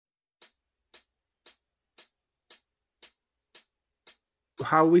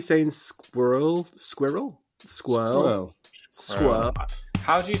How are we saying squirrel? Squirrel? Squirrel? Squirrel.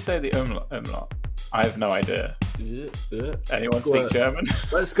 How do you say the umlaut? I have no idea. Anyone Squirrel. speak German?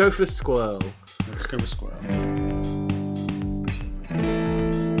 Let's go for squirrel. Let's go with squirrel.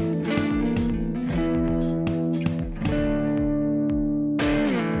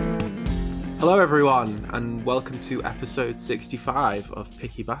 Hello, everyone, and welcome to episode 65 of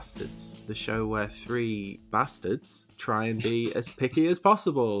Picky Bastards, the show where three bastards try and be as picky as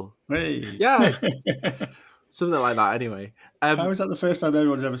possible. Hey. Yes! Something like that, anyway. How is that the first time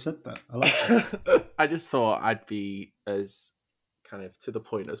anyone's ever said that? I like that. I just thought I'd be as kind of to the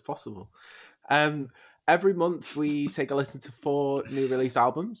point as possible. Every month we take a listen to 4 new release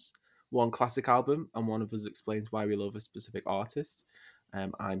albums, 1 classic album, and one of us explains why we love a specific artist.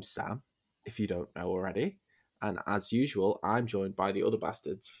 I'm Sam, if you don't know already. And as usual, I'm joined by the other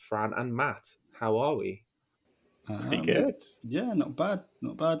bastards, Fran and Matt. How are we? Pretty good. Yeah, not bad.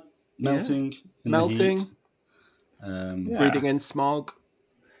 Not bad. Melting. In Melting. The heat. Breathing in smog.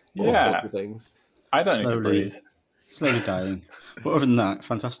 All sorts of things. I don't need to breathe. Slowly dying. But other than that,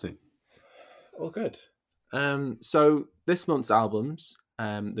 fantastic. All good. So this month's albums,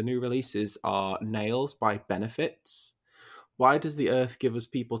 the new releases are Nails by Benefits, Why Does the Earth Give Us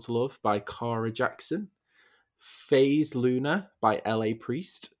People to Love by Cara Jackson, Phase Luna by LA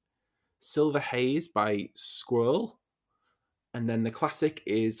Priest, Silver Haze by Squirrel, and then the classic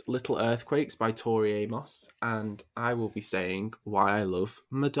is Little Earthquakes by Tori Amos, and I will be saying why I love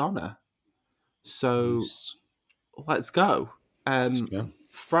Madonna. So let's go.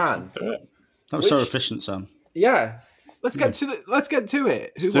 Fran. Let's do it. That was so efficient, Sam. Yeah. Let's get to it. Let's do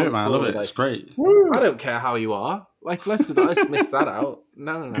it, man. I love it. It's great. I don't care how you are. Like, let's miss that out.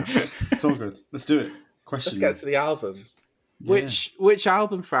 No. It's all good. Let's do it. Let's get to the albums. Yeah. Which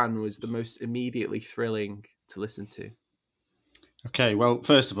album, Fran, was the most immediately thrilling to listen to? Okay, well,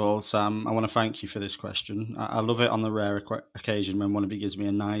 first of all, Sam, I want to thank you for this question. I love it on the rare occasion when one of you gives me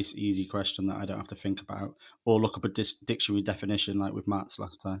a nice, easy question that I don't have to think about or look up a dictionary definition like with Matt's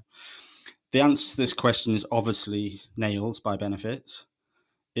last time. The answer to this question is obviously Nails by Benefits.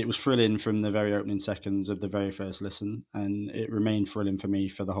 It was thrilling from the very opening seconds of the very first listen, and it remained thrilling for me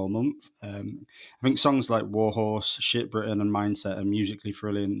for the whole month. I think songs like Warhorse, Shit Britain, and Mindset are musically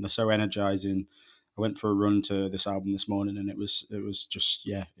thrilling. They're so energizing. I went for a run to this album this morning, and it was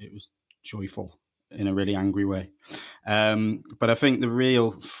joyful in a really angry way. But I think the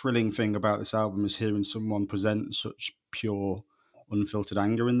real thrilling thing about this album is hearing someone present such pure, unfiltered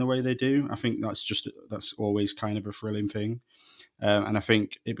anger in the way they do. I think that's always kind of a thrilling thing. And I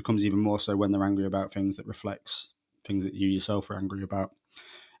think it becomes even more so when they're angry about things that reflects things that you yourself are angry about.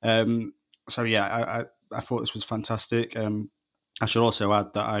 So yeah, I thought this was fantastic. I should also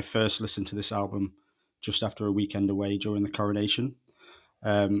add that I first listened to this album just after a weekend away during the coronation.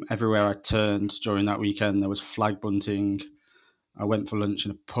 Everywhere I turned during that weekend, there was flag bunting. I went for lunch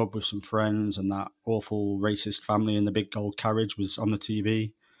in a pub with some friends, and that awful racist family in the big gold carriage was on the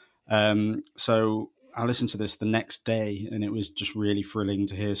TV. So I listened to this the next day, and it was just really thrilling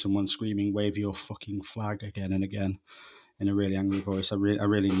to hear someone screaming, "Wave your fucking flag," again and again in a really angry voice. I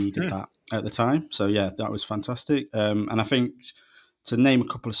really needed that at the time. So yeah, that was fantastic. And I think to name a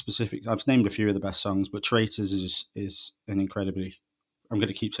couple of specifics, I've named a few of the best songs, but Traitors is an incredibly, I'm going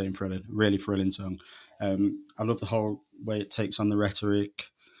to keep saying thrilling, really thrilling song. I love the whole way it takes on the rhetoric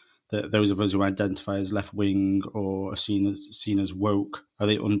that those of us who identify as left wing or are seen as woke are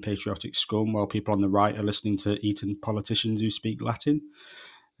the unpatriotic scum, while people on the right are listening to Eton politicians who speak Latin.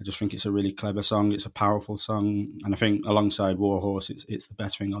 I just think it's a really clever song. It's a powerful song, and I think alongside Warhorse, it's the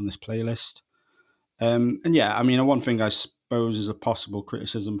best thing on this playlist. And yeah, I mean, one thing I suppose is a possible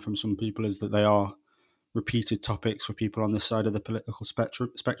criticism from some people is that they are repeated topics for people on this side of the political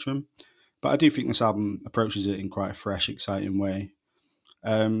spectrum. But I do think this album approaches it in quite a fresh, exciting way.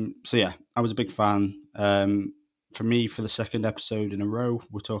 So yeah, I was a big fan. For me, for the second episode in a row,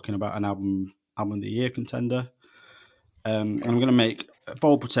 we're talking about an album of the year contender. And I'm going to make a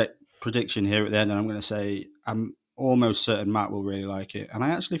bold prediction here at the end, and I'm going to say I'm almost certain Matt will really like it. And I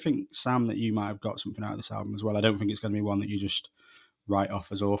actually think, Sam, that you might have got something out of this album as well. I don't think it's going to be one that you just write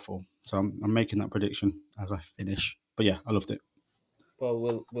off as awful. So I'm making that prediction as I finish. But yeah, I loved it.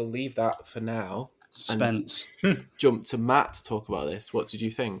 Well, we'll leave that for now. Suspense. Jump to Matt to talk about this. What did you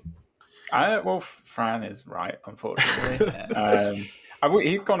think? Fran is right, unfortunately.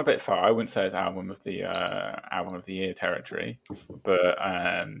 He's gone a bit far. I wouldn't say it's album of the year territory, but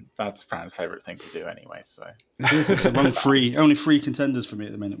that's Fran's favourite thing to do anyway. So it's among only 3 contenders for me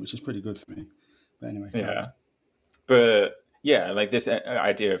at the minute, which is pretty good for me. But anyway, yeah. But yeah, like this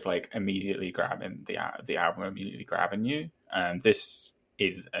idea of like immediately grabbing the album, immediately grabbing you, and this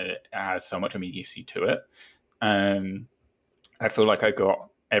has so much immediacy to it. I feel like I got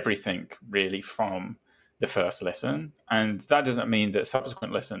everything really from the first listen, and that doesn't mean that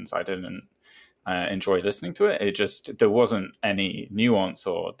subsequent listens I didn't enjoy listening to it. It just, there wasn't any nuance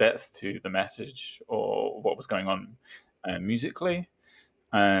or depth to the message or what was going on musically,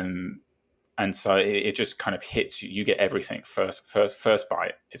 and so it just kind of hits you. You get everything first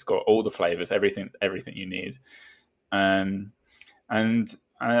bite. It's got all the flavors, everything you need, and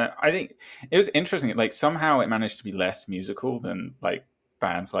I think it was interesting. Like somehow it managed to be less musical than like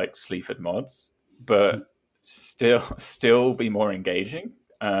bands like Sleaford Mods, but still be more engaging.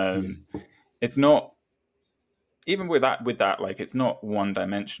 It's not, even with that, like it's not one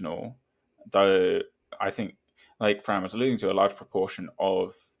dimensional. Though I think, like Fran was alluding to, a large proportion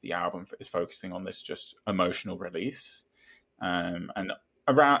of the album is focusing on this just emotional release, and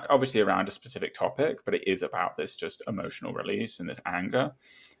around a specific topic, but it is about this just emotional release and this anger,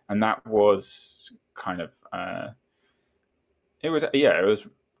 and that was kind of it was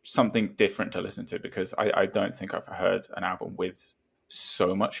something different to listen to, because I don't think I've heard an album with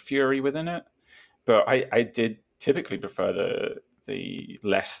so much fury within it, but I did typically prefer the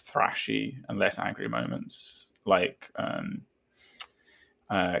less thrashy and less angry moments, like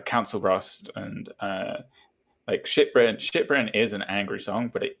Council Rust and like Shipwren. Shipwren is an angry song,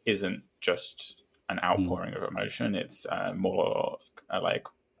 but it isn't just an outpouring of emotion. It's more like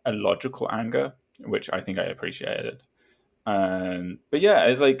a logical anger, which I think I appreciated. But yeah,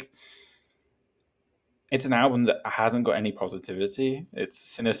 it's like, it's an album that hasn't got any positivity. It's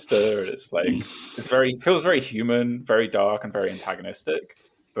sinister. It's like, feels very human, very dark, and very antagonistic,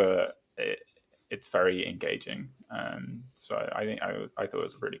 but it's very engaging. So I think I thought it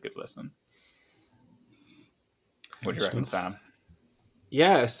was a really good listen. What do you reckon, Sam?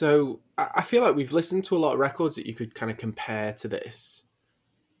 Yeah, so I feel like we've listened to a lot of records that you could kind of compare to this,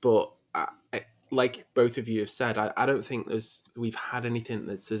 but like both of you have said, I don't think we've had anything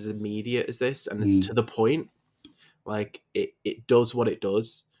that's as immediate as this, and it's to the point. Like it does what it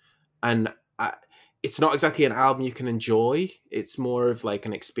does, and it's not exactly an album you can enjoy. It's more of like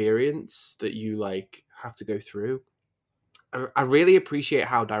an experience that you like have to go through. I really appreciate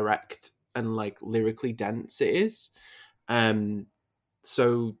how direct and like lyrically dense it is.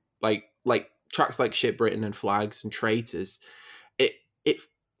 So like tracks like Shit Britain and Flags and Traitors, it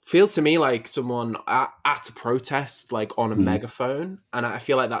feels to me like someone at a protest, like on a megaphone, and I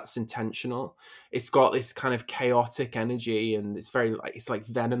feel like that's intentional. It's got this kind of chaotic energy, and it's very like, it's like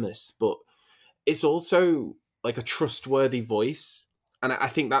venomous, but it's also like a trustworthy voice, and I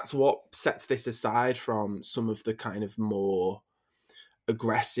think that's what sets this aside from some of the kind of more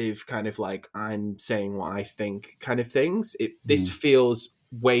aggressive kind of like, I'm saying what I think kind of things. This feels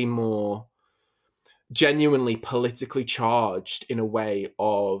way more genuinely politically charged, in a way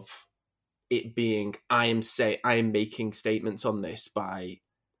of it being, I am making statements on this by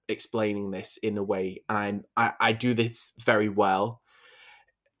explaining this in a way, and I do this very well.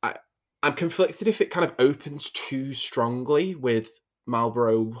 I'm conflicted if it kind of opens too strongly with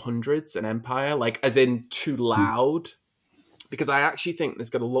Marlboro Hundreds and Empire, like as in too loud, because I actually think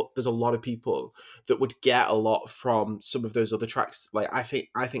there's a lot of people that would get a lot from some of those other tracks. Like I think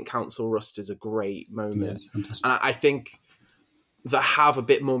Council Rust is a great moment, and I think that have a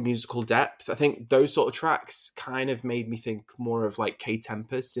bit more musical depth. I think those sort of tracks kind of made me think more of like K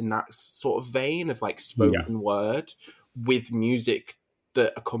Tempest, in that sort of vein of like spoken word with music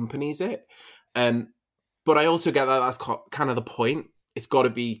that accompanies it. But I also get that that's kind of the point. It's got to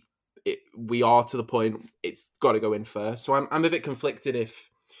be. We are to the point. It's got to go in first. So I'm a bit conflicted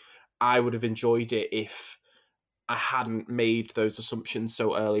if I would have enjoyed it if I hadn't made those assumptions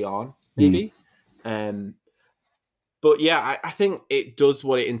so early on, maybe. But yeah, I think it does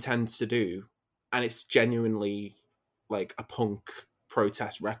what it intends to do, and it's genuinely like a punk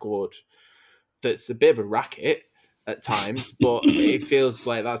protest record that's a bit of a racket at times, but it feels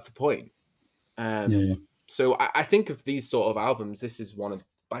like that's the point. So I think of these sort of albums, this is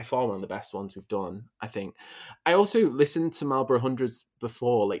by far one of the best ones we've done, I think. I also listened to Marlboro Hundreds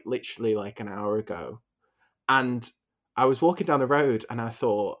before, like literally like an hour ago, and I was walking down the road and I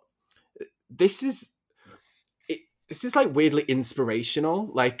thought, this is like weirdly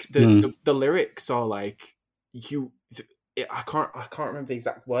inspirational. Like the lyrics are like, I can't remember the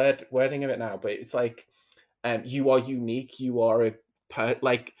exact wording of it now, but it's like, you are unique, you are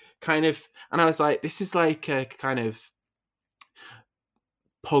like kind of, and I was like, this is like a kind of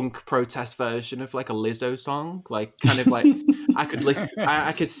punk protest version of like a Lizzo song, like kind of like I could listen,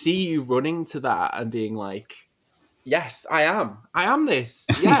 I could see you running to that and being like, yes, I am this,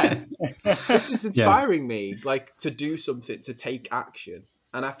 this is inspiring me, like to do something, to take action.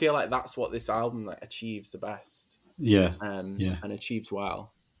 And I feel like that's what this album like achieves the best. Yeah, and achieves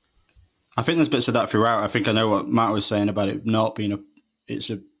well. I think there's bits of that throughout. I think I know what Matt was saying about it not being it's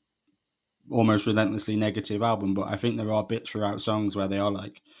a almost relentlessly negative album, but I think there are bits throughout songs where they are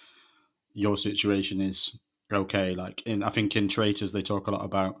like, your situation is okay. Like I think in Traitors they talk a lot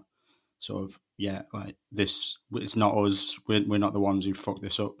about sort of like this. It's not us. We're not the ones who fucked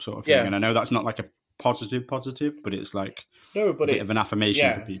this up, sort of thing. Yeah. And I know that's not like a positive, but it's like no, but a bit of an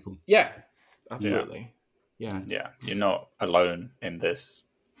affirmation to people. Yeah, absolutely. Yeah. You're not alone in this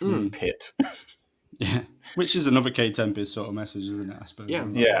pit. Yeah, which is another K Tempest sort of message, isn't it? I suppose.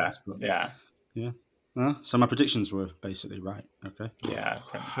 Yeah. So my predictions were basically right. Okay. Yeah.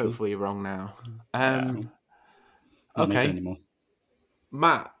 Hopefully you're wrong now. Not Okay. anymore.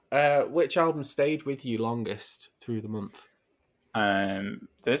 Matt, which album stayed with you longest through the month?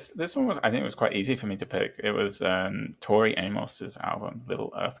 This one was, I think it was quite easy for me to pick. It was Tori Amos's album,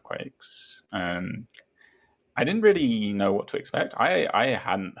 Little Earthquakes. I didn't really know what to expect. I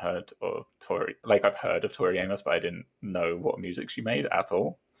hadn't heard of Tori. Like, I've heard of Tori Amos, but I didn't know what music she made at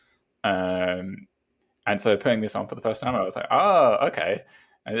all. And so putting this on for the first time, I was like, oh, okay.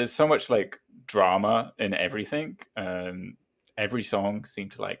 And there's so much like drama in everything. Every song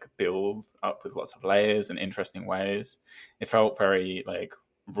seemed to like build up with lots of layers and interesting ways. It felt very like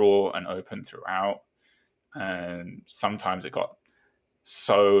raw and open throughout. And sometimes it got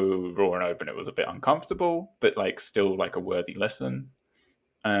so raw and open it was a bit uncomfortable, but like still like a worthy listen.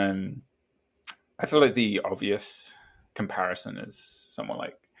 I feel like the obvious comparison is someone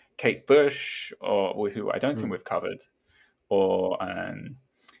like Kate Bush, or who I don't think we've covered, or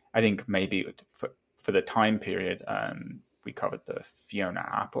I think maybe for the time period we covered the Fiona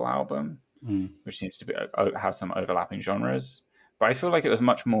Apple album, which seems to be have some overlapping genres, but I feel like it was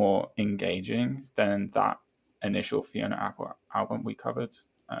much more engaging than that initial Fiona Apple album we covered.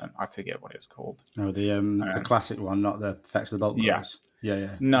 I forget what it's called. Oh, the classic one, not the Effects of the Bolt Cutters.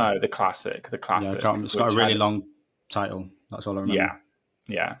 Yeah. No, the classic. Yeah, it's got a really long title. That's all I remember.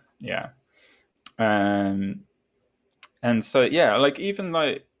 Yeah. And so like even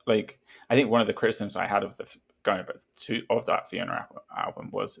like I think one of the criticisms I had of going back to that Fiona Apple album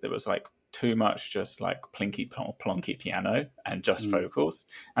was it was like too much just like plinky plonky piano and just vocals,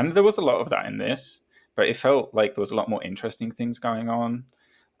 and there was a lot of that in this. But it felt like there was a lot more interesting things going on.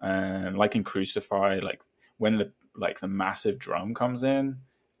 Like in Crucify, like when the massive drum comes in,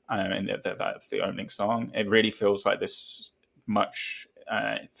 and that's the opening song. It really feels like this much.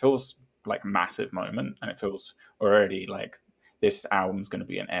 It feels like a massive moment, and it feels already like this album's going to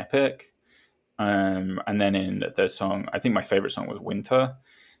be an epic. And then in the song, I think my favorite song was Winter,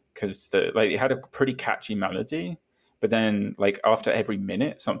 because it had a pretty catchy melody, but then like after every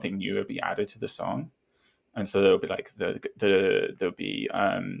minute, something new would be added to the song. And so there'll be like there'll be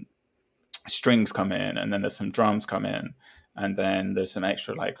strings come in, and then there's some drums come in, and then there's some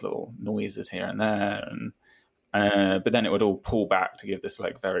extra like little noises here and there, and but then it would all pull back to give this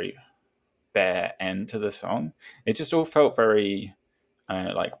like very bare end to the song. It just all felt very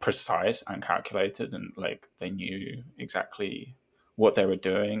like precise and calculated, and like they knew exactly what they were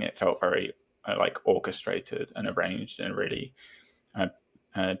doing. It felt very like orchestrated and arranged in a really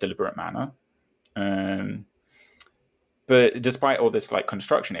deliberate manner. But despite all this like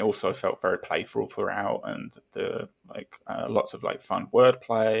construction, it also felt very playful throughout, and the like lots of like fun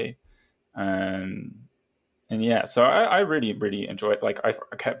wordplay, and yeah. So I really really enjoyed. Like I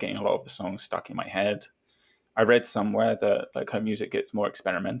kept getting a lot of the songs stuck in my head. I read somewhere that like her music gets more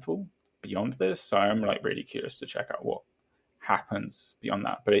experimental beyond this, so I'm like really curious to check out what happens beyond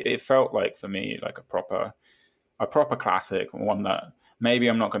that. But it felt like for me like a proper classic, one that maybe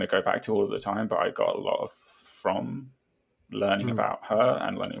I'm not going to go back to all the time, but I got a lot from learning about her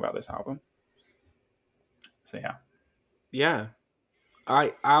and learning about this album. So yeah,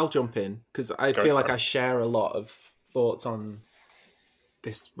 I'll jump in because I feel like I share a lot of thoughts on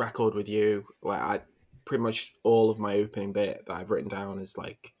this record with you, where I pretty much all of my opening bit that I've written down is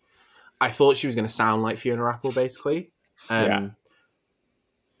like I thought she was going to sound like Fiona Apple basically, and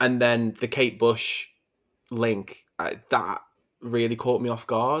then the Kate Bush link that really caught me off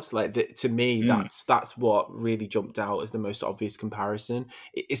guard. Like to me, that's what really jumped out as the most obvious comparison.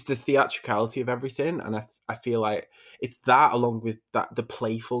 It's the theatricality of everything, and I feel like it's that along with that the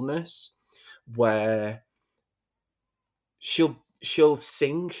playfulness, where she'll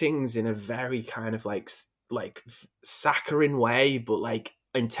sing things in a very kind of like saccharine way, but like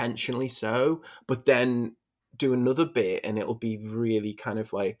intentionally so. But then do another bit, and it'll be really kind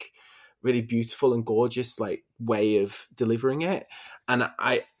of like really beautiful and gorgeous like way of delivering it. And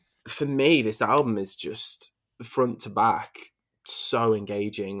for me this album is just front to back so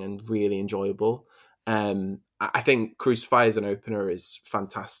engaging and really enjoyable. I think Crucify as an opener is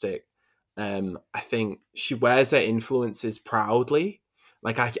fantastic. I think she wears her influences proudly.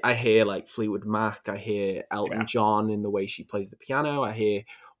 Like I hear like Fleetwood Mac, I hear Elton John in the way she plays the piano, I hear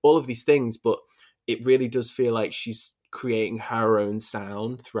all of these things, but it really does feel like she's creating her own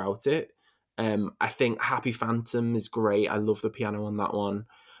sound throughout it. I think Happy Phantom is great. I love the piano on that one.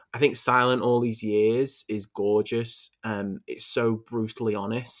 I think Silent All These Years is gorgeous. It's so brutally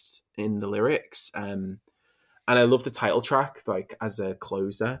honest in the lyrics. And I love the title track, like as a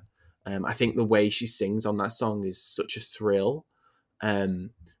closer. I think the way she sings on that song is such a thrill.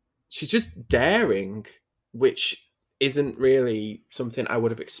 She's just daring, which isn't really something I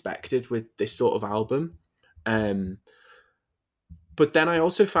would have expected with this sort of album. But then I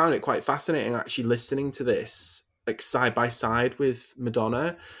also found it quite fascinating actually listening to this like side by side with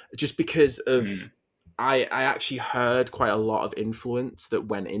Madonna, just because of I actually heard quite a lot of influence that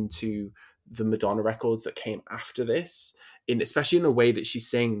went into the Madonna records that came after this, especially in the way that she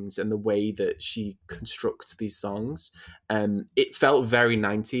sings and the way that she constructs these songs. It felt very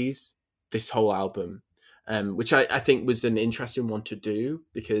 90s, this whole album, which I think was an interesting one to do,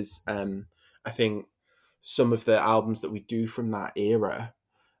 because I think some of the albums that we do from that era,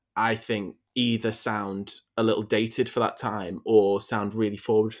 I think either sound a little dated for that time or sound really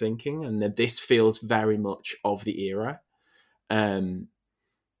forward thinking. And this feels very much of the era.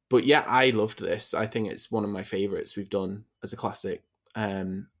 But yeah, I loved this. I think it's one of my favorites we've done as a classic.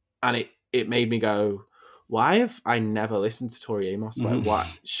 And it made me go, why have I never listened to Tori Amos? Like,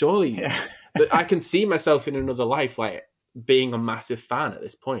 what? Surely I can see myself in another life, like being a massive fan at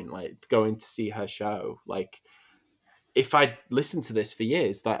this point, like going to see her show. Like, if I listened to this for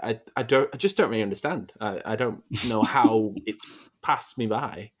years, that I just don't really understand. I don't know how it's passed me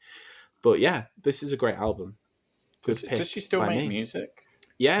by. But yeah, this is a great album. Does she still make music?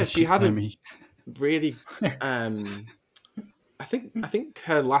 Yeah, she had a really. I think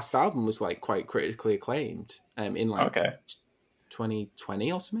her last album was like quite critically acclaimed. In like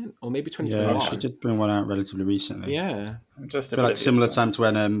 2020 or something, or maybe 2021. Yeah, she did bring one out relatively recently. Yeah, just I feel like similar time to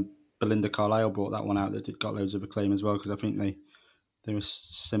when Belinda Carlisle brought that one out that got loads of acclaim as well, because I think they were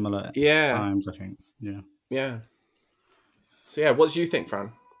similar times. I think. Yeah. So yeah, what do you think,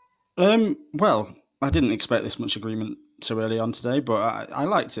 Fran? Well, I didn't expect this much agreement so early on today, but I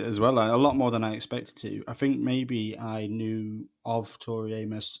liked it as well, a lot more than I expected to. I think maybe I knew of Tori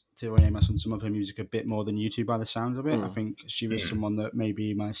Amos and some of her music a bit more than you two by the sound of it. I think she was someone that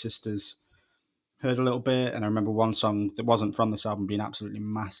maybe my sisters heard a little bit, and I remember one song that wasn't from this album being absolutely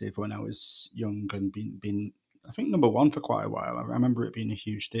massive when I was young and being I think number one for quite a while. I remember it being a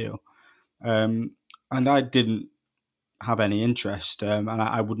huge deal, and I didn't have any interest, and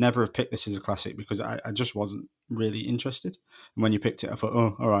I would never have picked this as a classic because I just wasn't really interested. And when you picked it, I thought,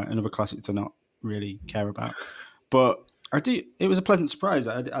 oh, all right, another classic to not really care about. But it was a pleasant surprise.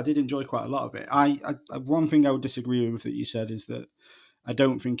 I did enjoy quite a lot of it. One thing I would disagree with that you said is that I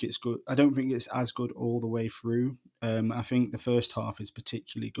don't think it's good. I don't think it's as good all the way through. I think the first half is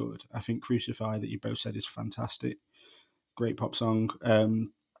particularly good. I think Crucify, that you both said, is fantastic. Great pop song.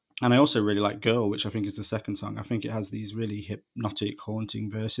 And I also really like Girl, which I think is the second song. I think it has these really hypnotic, haunting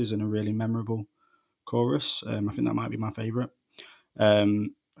verses and a really memorable chorus. I think that might be my favourite.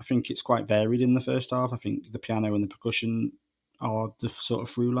 I think it's quite varied in the first half. I think the piano and the percussion are the sort of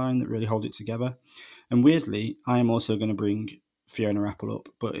through line that really hold it together. And weirdly, I am also going to bring Fiona Apple up,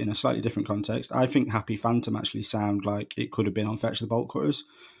 but in a slightly different context. I think Happy Phantom actually sound like it could have been on Fetch the Bolt Cutters,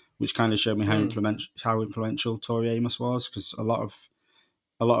 which kind of showed me how influential Tori Amos was, because a lot of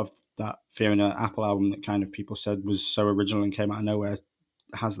that Fiona Apple album that kind of people said was so original and came out of nowhere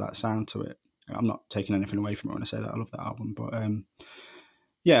has that sound to it. I'm not taking anything away from it when I say that. I love that album. But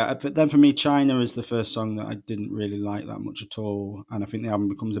but then for me, China is the first song that I didn't really like that much at all. And I think the album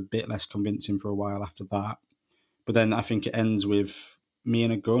becomes a bit less convincing for a while after that. But then I think it ends with Me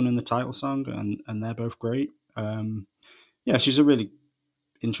and a Gun and the title song, and they're both great. She's a really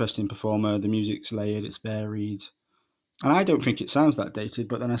interesting performer. The music's layered, it's varied. And I don't think it sounds that dated,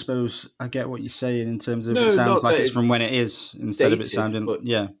 but then I suppose I get what you're saying in terms of it sounds like it's from when it is instead dated, of it sounding.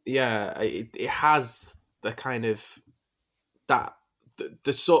 It has the kind of that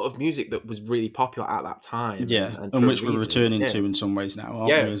the sort of music that was really popular at that time. And which we're returning to in some ways now, aren't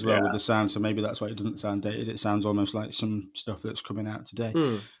we, as well, with the sound. So maybe that's why it doesn't sound dated. It sounds almost like some stuff that's coming out today.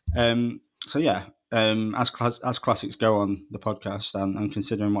 As classics go on the podcast, and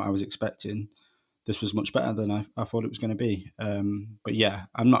considering what I was expecting, this was much better than I thought it was going to be. But yeah,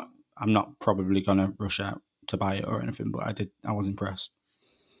 I'm not probably going to rush out to buy it or anything, but I was impressed.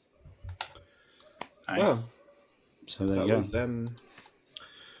 Nice. So there That you go. was,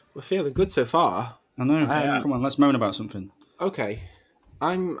 we're feeling good so far. I know. Come on, let's moan about something. Okay,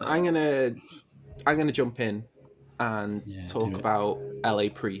 I'm gonna jump in and talk about LA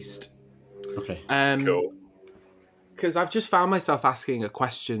Priest. Okay. Cool. Because I've just found myself asking a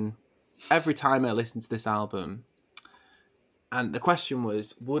question every time I listen to this album. And the question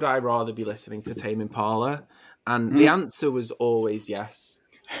was, would I rather be listening to Tame Impala? And the answer was always yes.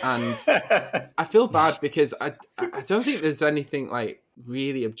 And I feel bad because I don't think there's anything like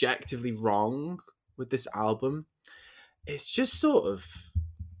really objectively wrong with this album. It's just sort of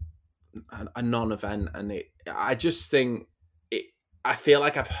a non-event, and I just think I feel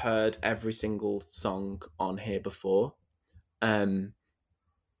like I've heard every single song on here before, done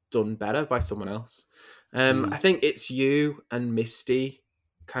better by someone else. I think It's You and Misty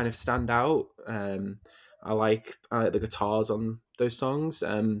kind of stand out. I like the guitars on those songs,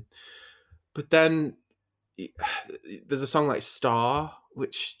 but then there's a song like Star,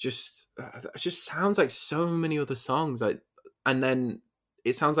 which just sounds like so many other songs, and then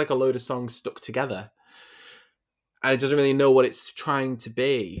it sounds like a load of songs stuck together, and it doesn't really know what it's trying to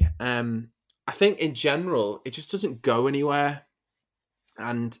be. I think in general, it just doesn't go anywhere,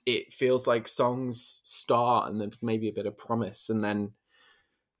 and it feels like songs start and then maybe a bit of promise, and then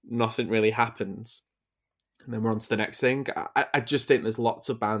nothing really happens, and then we're on to the next thing. I just think there's lots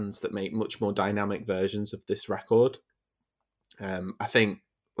of bands that make much more dynamic versions of this record. I think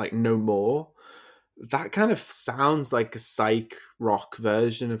like No More, that kind of sounds like a psych rock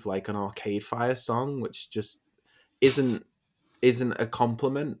version of like an Arcade Fire song, which just isn't a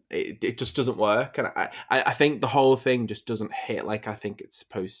compliment. It just doesn't work, and I think the whole thing just doesn't hit like I think it's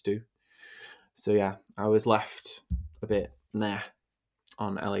supposed to. So yeah, I was left a bit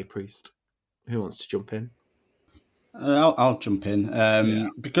on LA Priest. Who wants to jump in? I'll jump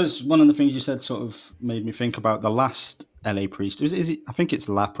in because one of the things you said sort of made me think about the last LA Priest. Is it? I think it's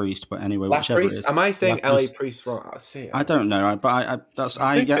La Priest, but anyway, La whichever Priest? it is. Am I saying LA Priest wrong? I see. I don't know, but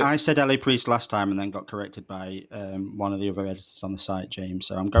I said LA Priest last time and then got corrected by one of the other editors on the site, James.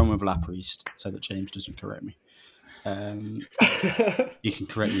 So I'm going with La Priest so that James doesn't correct me. You can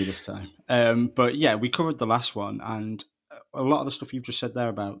correct me this time. But yeah, we covered the last one, and a lot of the stuff you've just said there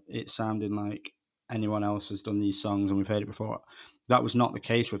about it sounding like anyone else has done these songs and we've heard it before. That was not the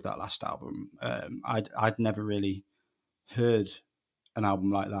case with that last album. I'd never really heard an album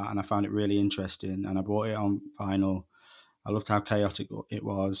like that, and I found it really interesting, and I bought it on vinyl. I loved how chaotic it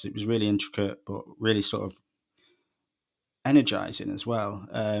was. It was really intricate, but really sort of energizing as well.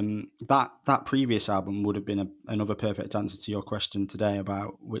 That previous album would have been another perfect answer to your question today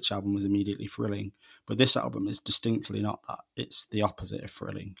about which album was immediately thrilling, but this album is distinctly not that. It's the opposite of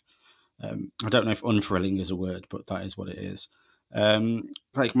thrilling. I don't know if unthrilling is a word, but that is what it is.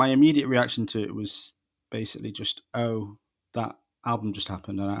 Like my immediate reaction to it was basically just, oh, that album just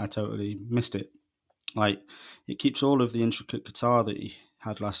happened and I totally missed it. Like it keeps all of the intricate guitar that he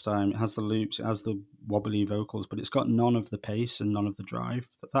had last time. It has the loops, it has the wobbly vocals, but it's got none of the pace and none of the drive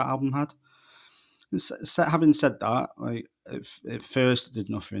that album had. Having said that, like at first it did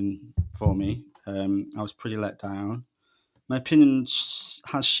nothing for me. I was pretty let down. My opinion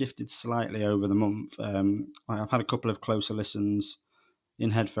has shifted slightly over the month. I've had a couple of closer listens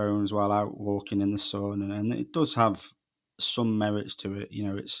in headphones while out walking in the sun, and it does have some merits to it. You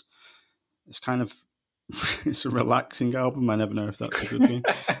know, it's kind of it's a relaxing album. I never know if that's a good thing.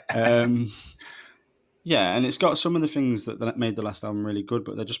 Yeah, and it's got some of the things that made the last album really good,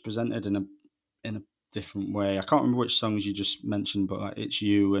 but they're just presented in a different way. I can't remember which songs you just mentioned, but like It's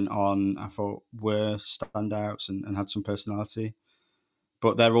You and On, I thought were standouts and had some personality.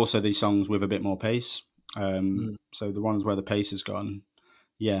 But they're also these songs with a bit more pace. So the ones where the pace is gone,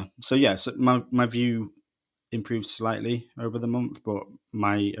 yeah. So my view improved slightly over the month, but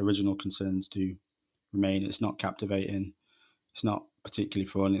my original concerns do remain. It's not captivating. It's not particularly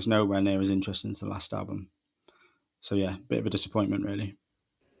fun. It's nowhere near as interesting as the last album. So yeah, bit of a disappointment, really.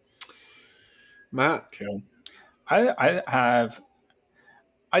 Matt? Cool. I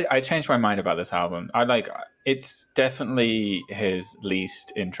changed my mind about this album. It's definitely his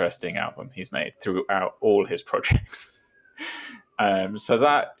least interesting album he's made throughout all his projects. So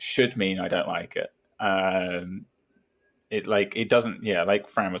that should mean I don't like it. It doesn't. Yeah, like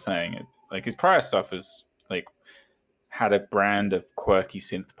Fran was saying, like his prior stuff is like had a brand of quirky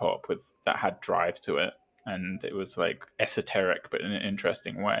synth pop that had drive to it, and it was like esoteric but in an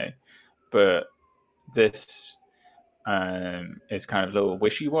interesting way. But this is kind of a little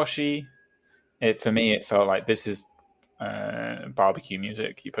wishy-washy. For me, it felt like this is barbecue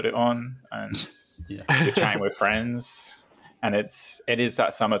music. You put it on and you're chatting with friends, and it is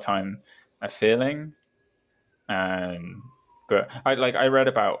that summertime feeling. But I read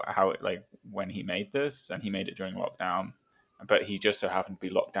about how when he made this, and he made it during lockdown, but he just so happened to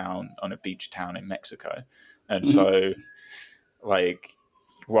be locked down on a beach town in Mexico, and so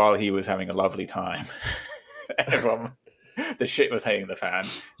while he was having a lovely time, everyone, the shit was hitting the fan,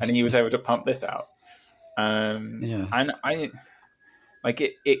 and he was able to pump this out. And I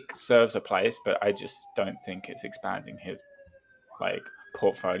it serves a place, but I just don't think it's expanding his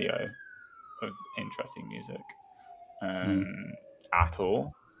portfolio of interesting music at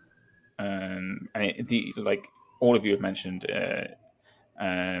all. And all of you have mentioned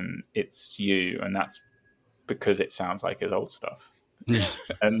It's You, and that's because it sounds like his old stuff.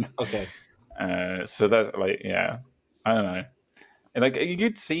 And okay, so that's I don't know. You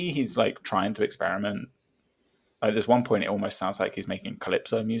could see he's trying to experiment. There's one point it almost sounds like he's making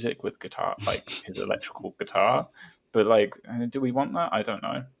calypso music with guitar, his electrical guitar. But do we want that? I don't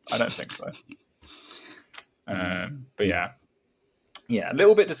know. I don't think so. But yeah, a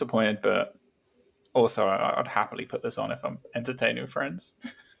little bit disappointed, but also I'd happily put this on if I'm entertaining friends.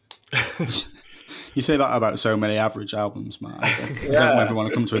 You say that about so many average albums, Matt. I don't ever want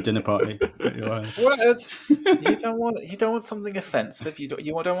to come to a dinner party. Well, you don't want something offensive. You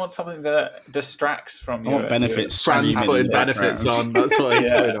don't want something that distracts from you. I want benefits. Fran's putting benefits on. That's what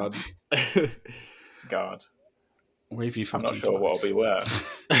he's putting on. God, I'm not sure what I'll be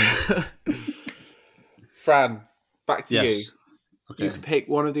worth. Fran, back to you. Okay. You can pick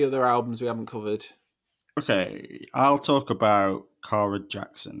one of the other albums we haven't covered. Okay, I'll talk about Cara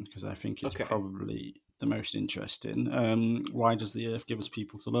Jackson because I think it's probably the most interesting. Why does the earth give us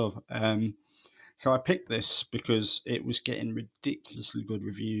people to love? So I picked this because it was getting ridiculously good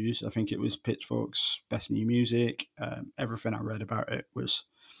reviews. I think it was Pitchfork's best new music. Everything I read about it was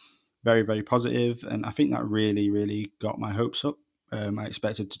very, very positive, and I think that really, really got my hopes up. I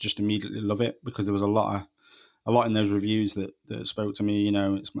expected to just immediately love it because there was a lot in those reviews that spoke to me.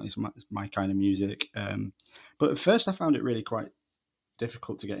 It's my kind of music. But at first I found it really quite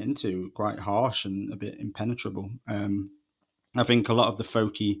difficult to get into, quite harsh and a bit impenetrable. I think a lot of the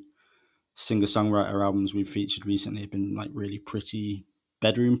folky singer-songwriter albums we've featured recently have been really pretty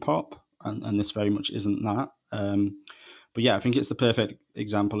bedroom pop, and this very much isn't that. But yeah, I think it's the perfect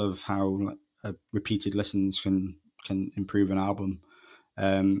example of how repeated listens can improve an album,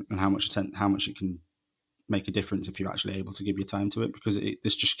 and how much it can make a difference if you're actually able to give your time to it, because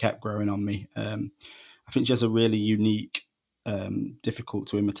this just kept growing on me. I think she has a really unique, difficult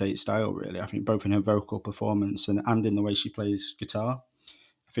to imitate style, really. I think both in her vocal performance and in the way she plays guitar.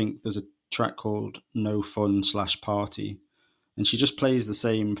 I think there's a track called No Fun / Party, and she just plays the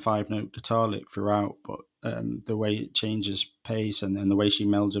same 5-note guitar lick throughout, but the way it changes pace and the way she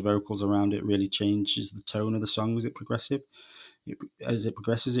melds her vocals around it really changes the tone of the song as it progresses.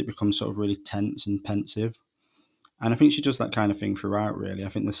 It becomes sort of really tense and pensive. And I think she does that kind of thing throughout, really. I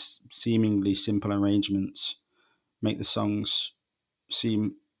think the seemingly simple arrangements make the songs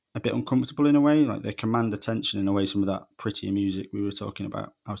seem a bit uncomfortable in a way. They command attention in a way some of that prettier music I was talking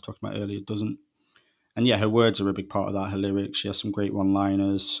about earlier doesn't. And yeah, her words are a big part of that, her lyrics. She has some great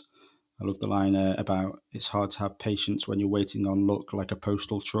one-liners. I love the line about, it's hard to have patience when you're waiting on luck like a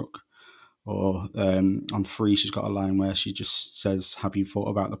postal truck. Or on Free, she's got a line where she just says, have you thought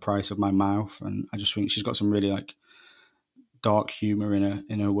about the price of my mouth? And I just think she's got some really dark humour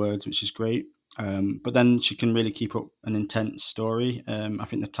in her words, which is great. But then she can really keep up an intense story. I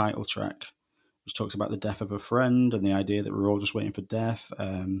think the title track, which talks about the death of a friend and the idea that we're all just waiting for death,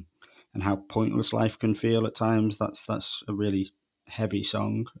 and how pointless life can feel at times, that's a really heavy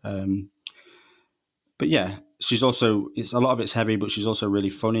song. But yeah, a lot of it's heavy, but she's also really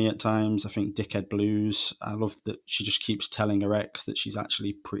funny at times. I think Dickhead Blues, I love that she just keeps telling her ex that she's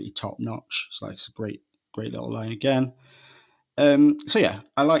actually pretty top notch. It's a great little line again. So yeah,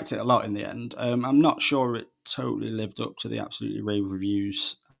 I liked it a lot in the end. I'm not sure it totally lived up to the absolutely rave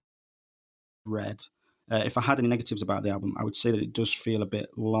reviews read. If I had any negatives about the album, I would say that it does feel a bit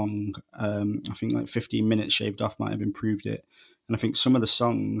long. I think 15 minutes shaved off might have improved it. And I think some of the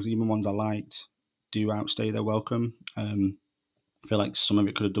songs, even ones I liked, do outstay their welcome. I feel like some of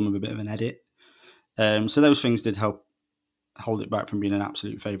it could have done with a bit of an edit. So those things did help hold it back from being an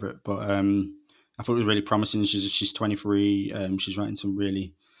absolute favourite. But I thought it was really promising. She's 23. She's writing some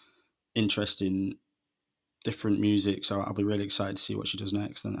really interesting, different music. So I'll be really excited to see what she does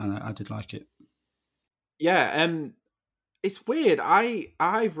next. And I did like it. Yeah, it's weird.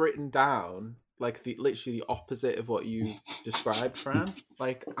 I've written down literally the opposite of what you described, Fran.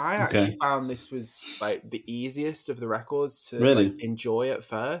 I actually found this was the easiest of the records to really enjoy at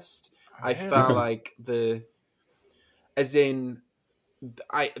first. I felt as in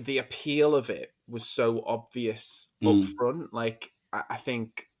the appeal of it was so obvious up front. Like I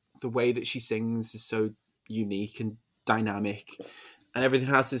think the way that she sings is so unique and dynamic, and everything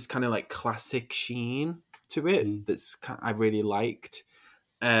has this kind of like classic sheen to it that's I really liked.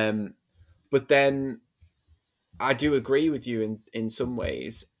 But then I do agree with you in some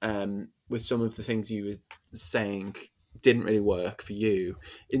ways, with some of the things you were saying didn't really work for you,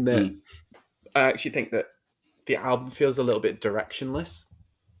 in that I actually think that the album feels a little bit directionless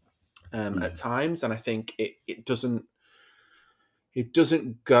at times, and I think it doesn't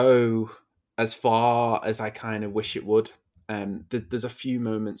go as far as I kind of wish it would. There's a few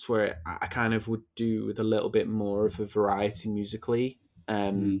moments where I kind of would do with a little bit more of a variety musically.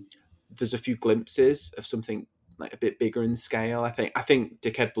 There's a few glimpses of something like a bit bigger in scale. I think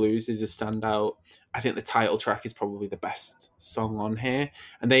Dickhead Blues is a standout. I think the title track is probably the best song on here,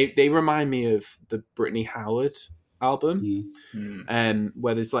 and they remind me of the Brittany Howard album,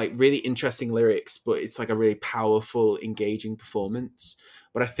 where there's like really interesting lyrics, but it's like a really powerful, engaging performance.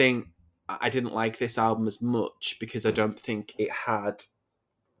 But I think I didn't like this album as much because I don't think it had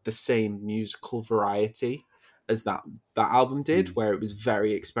the same musical variety as that album did, where it was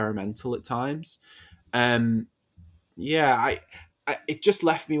very experimental at times. I it just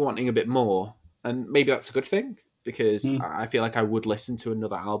left me wanting a bit more, and maybe that's a good thing, because I feel like I would listen to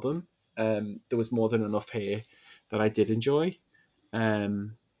another album. There was more than enough here that I did enjoy. But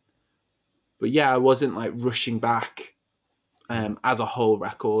yeah, I wasn't like rushing back as a whole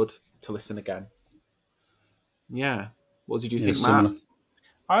record to listen again. Yeah. What did you think, similar.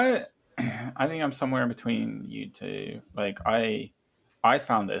 Matt? I think I'm somewhere in between you two. Like I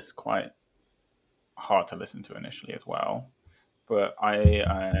found this quite hard to listen to initially as well, but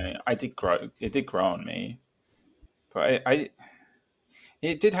I did grow. It did grow on me, but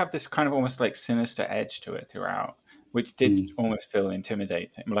it did have this kind of almost like sinister edge to it throughout, which did almost feel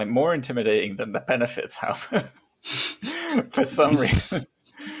intimidating, like more intimidating than the Benefits album for some reason.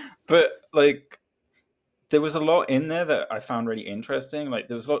 But like, there was a lot in there that I found really interesting. Like,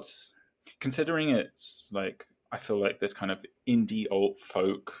 there was lots, considering it's like, I feel like this kind of indie alt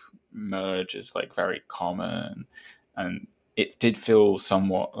folk merge is like very common, and it did feel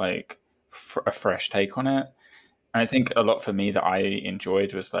somewhat like a fresh take on it. And I think a lot for me that I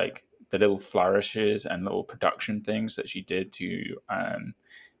enjoyed was like the little flourishes and little production things that she did to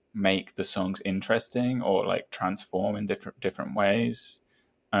make the songs interesting or like transform in different ways.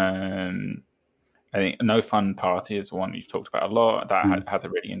 I think No Fun Party is the one you've talked about a lot. That has a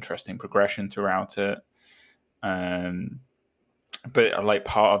really interesting progression throughout it. But like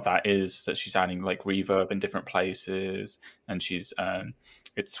part of that is that she's adding like reverb in different places, and she's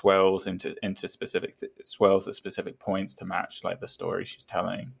it swells into specific swells at specific points to match like the story she's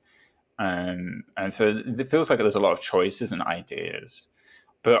telling. And so it feels like there's a lot of choices and ideas,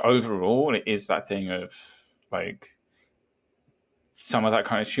 but overall it is that thing of like some of that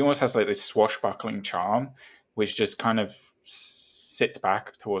kind of, she almost has like this swashbuckling charm, which just kind of sits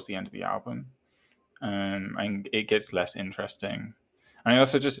back towards the end of the album. And it gets less interesting. And I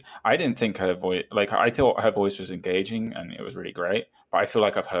also I didn't think her voice, like I thought her voice was engaging and it was really great, but I feel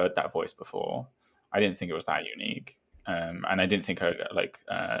like I've heard that voice before. I didn't think it was that unique. And I didn't think her, like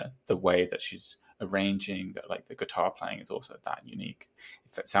the way that she's arranging, like the guitar playing is also that unique.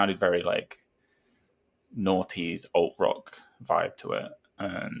 It sounded very like noughties alt rock vibe to it,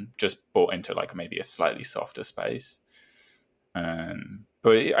 just brought into like maybe a slightly softer space.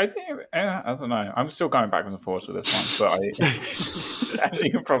 But I think I don't know. I'm still going backwards and forwards with this one, but as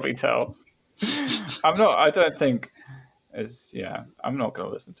you can probably tell, I'm not. I don't think it's. Yeah, I'm not going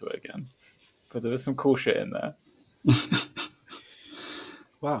to listen to it again. But there was some cool shit in there.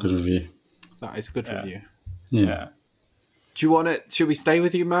 Wow, good review. That is a good review. Yeah. Do you want it? Should we stay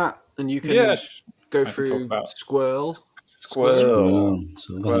with you, Matt? And you can go through Squirrel.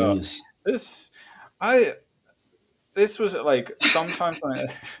 This was like sometimes when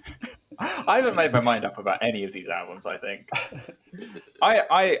I haven't made my mind up about any of these albums. I think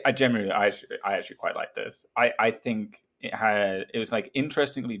I genuinely I actually quite like this. I think it was like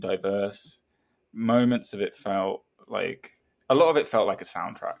interestingly diverse. Moments of it felt like a lot of it felt like a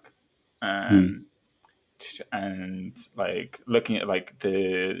soundtrack, and like looking at like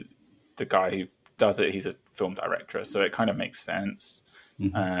the guy who does it, he's a film director, so it kind of makes sense.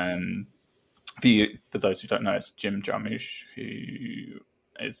 For those who don't know, it's Jim Jarmusch, who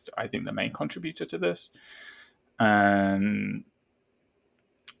is, I think, the main contributor to this. But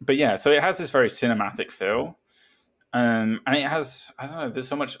yeah, so it has this very cinematic feel. And it has, I don't know, there's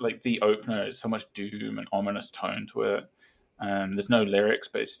so much, like the opener is so much doom and ominous tone to it. There's no lyrics,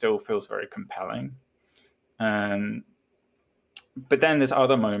 but it still feels very compelling. but then there's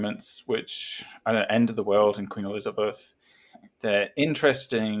other moments which, I don't know, End of the World and Queen Elizabeth, they're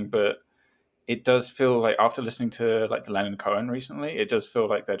interesting, but it does feel like, after listening to like the Leonard Cohen recently, it does feel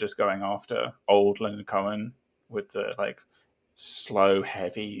like they're just going after old Leonard Cohen with the like slow,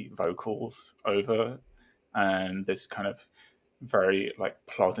 heavy vocals over, and this kind of very like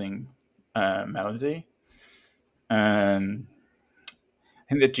plodding melody. And I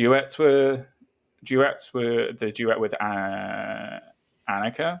think the duet with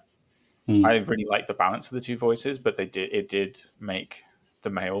Annika. I really like the balance of the two voices, but it did make the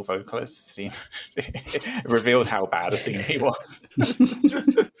male vocalist seem it revealed how bad a singer he was.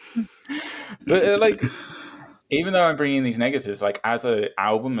 But like, even though I'm bringing these negatives, like as an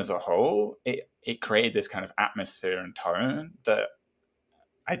album as a whole, it created this kind of atmosphere and tone that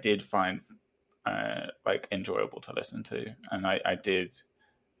I did find like enjoyable to listen to, and I did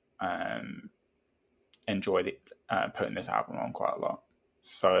enjoy putting this album on quite a lot.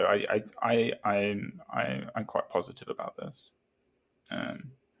 So I'm quite positive about this.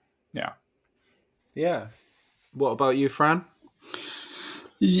 Yeah. What about you, Fran?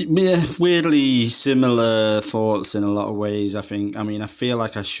 Yeah, weirdly similar thoughts in a lot of ways. I feel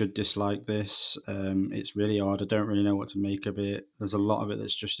like I should dislike this. It's really odd. I don't really know what to make of it. There's a lot of it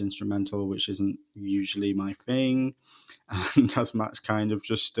that's just instrumental, which isn't usually my thing. And as Matt's kind of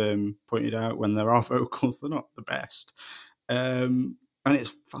just pointed out, when there are vocals, they're not the best. And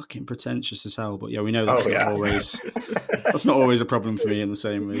it's fucking pretentious as hell. But yeah, we know that's not always a problem for me in the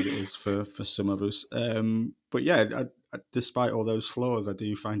same way as it is for some of us. But yeah, despite all those flaws, I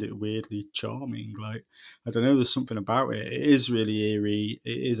do find it weirdly charming. Like, I don't know, there's something about it. It is really eerie.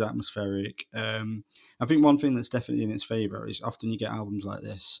 It is atmospheric. I think one thing that's definitely in its favour is often you get albums like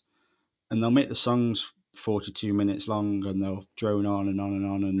this, and they'll make the songs 42 minutes long, and they'll drone on and on and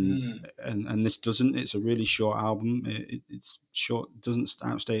on, and this doesn't. It's a really short album. It's short, doesn't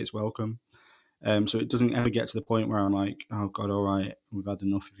outstay its welcome. So it doesn't ever get to the point where I'm like, oh God, all right, we've had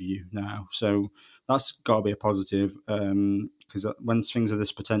enough of you now. So that's got to be a positive, because when things are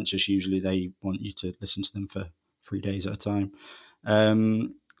this pretentious, usually they want you to listen to them for 3 days at a time.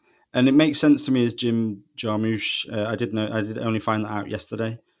 And it makes sense to me as Jim Jarmusch. I did only find that out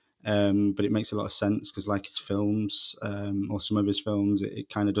yesterday, but it makes a lot of sense because, like his films, or some of his films, it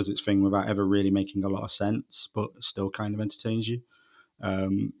kind of does its thing without ever really making a lot of sense, but still kind of entertains you.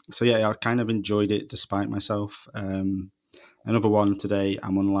 So yeah, I kind of enjoyed it despite myself. Another one today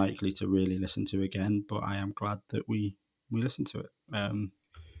I'm unlikely to really listen to again, but I am glad that we listened to it.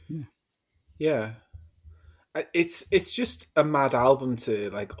 Yeah. It's just a mad album to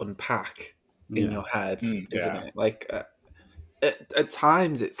like unpack in your head, isn't it? Like at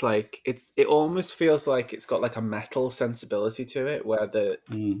times it's like it almost feels like it's got like a metal sensibility to it, where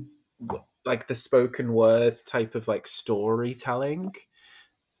like the spoken word type of like storytelling,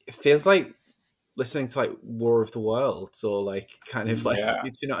 it feels like listening to like War of the Worlds, or like kind of like,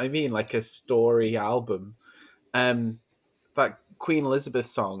 do you know what I mean? Like a story album. That Queen Elizabeth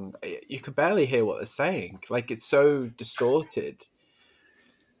song, you can barely hear what they're saying. Like, it's so distorted.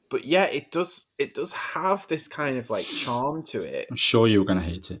 But yeah, it does have this kind of like charm to it. I'm sure you were going to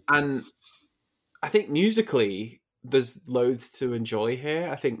hate it. And I think musically, there's loads to enjoy here.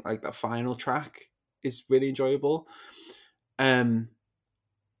 I think like that final track is really enjoyable.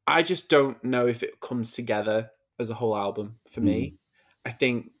 I just don't know if it comes together as a whole album for me. I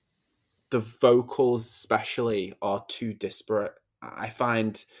think the vocals especially are too disparate. I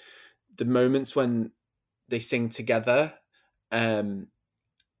find the moments when they sing together, I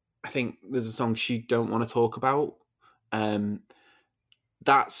think there's a song, She Don't Want to Talk About.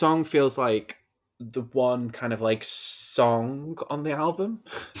 That song feels like the one kind of like song on the album.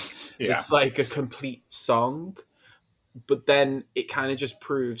 It's like a complete song, but then it kind of just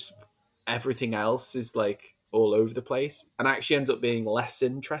proves everything else is like all over the place, and actually ends up being less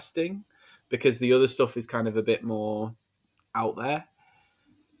interesting because the other stuff is kind of a bit more out there.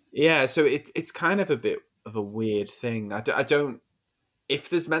 Yeah, so it's kind of a bit of a weird thing. I don't. If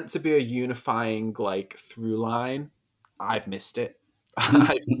there's meant to be a unifying like through line, I've missed it.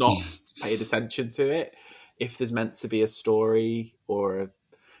 I've not paid attention to it. If there's meant to be a story,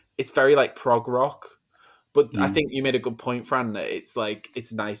 it's very like prog rock. But I think you made a good point, Fran, that it's like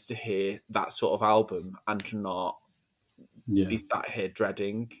it's nice to hear that sort of album and not be sat here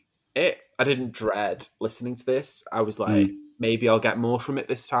dreading it. I didn't dread listening to this. I was like, maybe I'll get more from it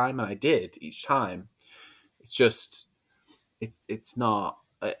this time, and I did each time. It's just, it's not.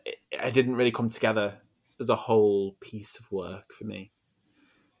 It didn't really come together as a whole piece of work for me.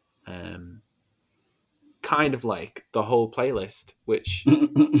 Kind of like the whole playlist, which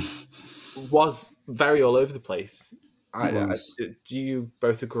was very all over the place. Do you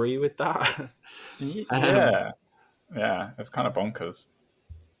both agree with that? Yeah, it was kind of bonkers.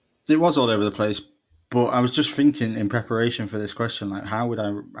 It was all over the place, but I was just thinking in preparation for this question, like, how would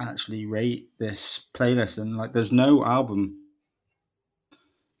I actually rate this playlist? And like, there's no album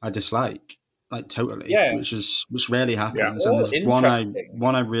I dislike, like totally, Yeah. which rarely Yeah. happens. And All there's interesting.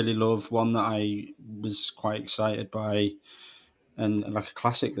 one I really love, one that I was quite excited by, and like a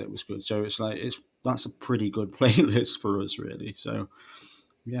classic that was good. So it's like that's a pretty good playlist for us, really. So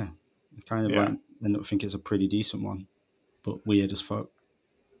yeah, I kind of like end up thinking it's a pretty decent one, but weird as fuck.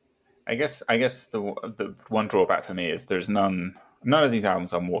 I guess the one drawback for me is there's none of these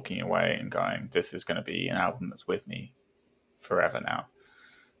albums I'm walking away and going, this is going to be an album that's with me forever now.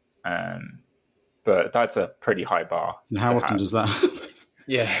 But that's a pretty high bar. And how often does that happen?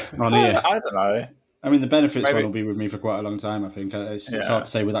 Yeah. On here? I don't know. I mean, the Benefits one will be with me for quite a long time, I think. It's hard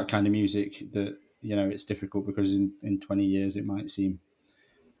to say with that kind of music that, it's difficult because in 20 years it might seem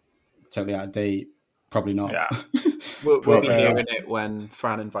totally out of date. Probably not. Yeah. We'll be hearing it when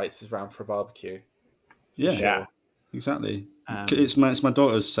Fran invites us round for a barbecue. Yeah. Exactly. It's my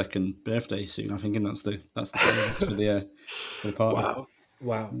daughter's second birthday soon. I'm thinking that's the playlist for the party.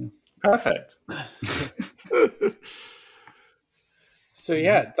 Wow. Yeah. Perfect. So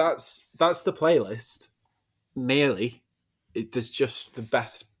yeah, that's the playlist. Nearly. There's just the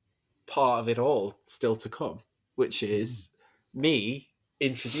best part of it all still to come, which is me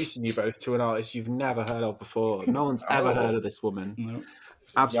introducing you both to an artist you've never heard of before. No one's ever heard of this woman. No.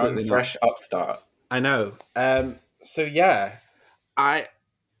 Absolutely young, fresh upstart. I know. So yeah, I'm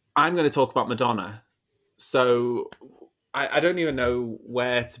going to talk about Madonna. So I don't even know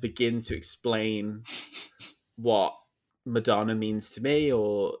where to begin to explain what Madonna means to me,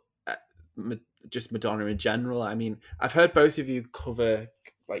 or just Madonna in general. I mean, I've heard both of you cover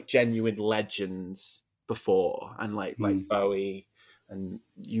like genuine legends before, and like Bowie, and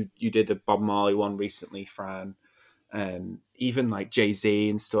you did a Bob Marley one recently, Fran, and even like Jay-Z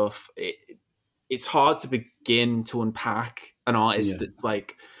and stuff. It's hard to begin to unpack an artist that's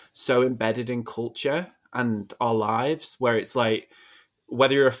like so embedded in culture and our lives, where it's like,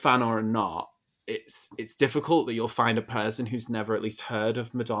 whether you're a fan or not, it's difficult that you'll find a person who's never at least heard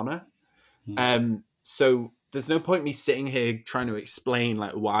of Madonna. So there's no point me sitting here trying to explain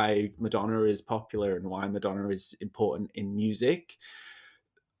like why Madonna is popular and why Madonna is important in music.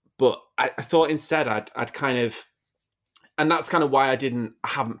 But I thought instead I'd kind of, and that's kind of why I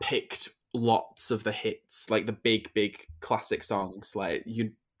haven't picked lots of the hits, like the big classic songs. Like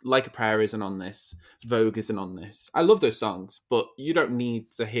a Prayer isn't on this, Vogue isn't on this. I love those songs, but you don't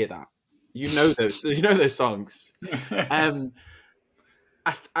need to hear that. You know those songs.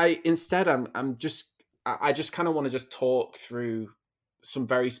 Instead I just kind of want to just talk through some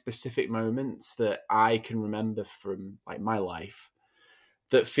very specific moments that I can remember from like my life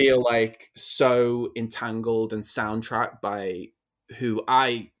that feel like so entangled and soundtracked by who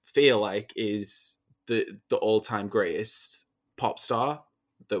I feel like is the all-time greatest pop star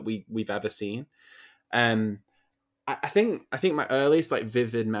that we've ever seen. I think my earliest like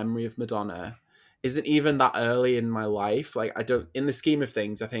vivid memory of Madonna isn't even that early in my life. Like, I don't, in the scheme of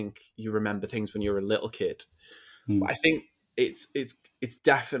things, I think you remember things when you're a little kid. But I think it's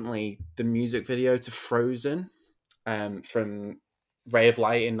definitely the music video to Frozen, from Ray of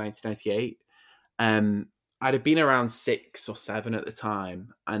Light in 1998. I'd have been around 6 or 7 at the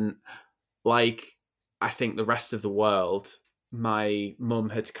time, and like I think the rest of the world, my mum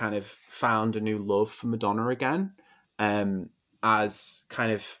had kind of found a new love for Madonna again, as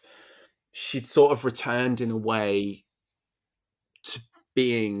kind of she'd sort of returned in a way to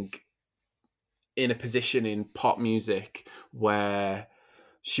being in a position in pop music where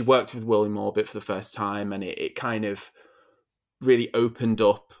she worked with William Orbit for the first time, and it kind of really opened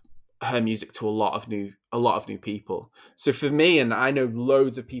up her music to a lot of new people. So for me, and I know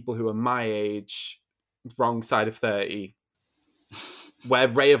loads of people who are my age, wrong side of 30, where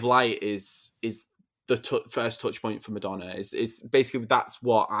Ray of Light is the first touch point for Madonna, is basically, that's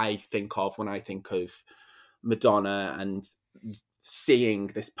what I think of when I think of Madonna and seeing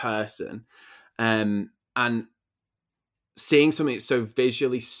this person, and seeing something so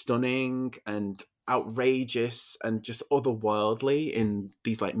visually stunning and outrageous and just otherworldly in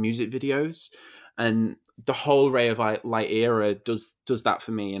these like music videos. And the whole Ray of Light era does that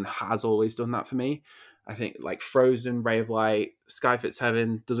for me, and has always done that for me. I think like Frozen, Ray of Light, Sky Fits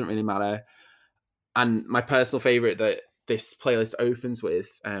Heaven, doesn't really matter. And my personal favorite that this playlist opens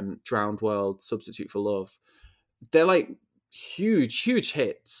with, Drowned World, Substitute for Love, they're like huge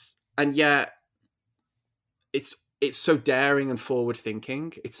hits, and yet it's so daring and forward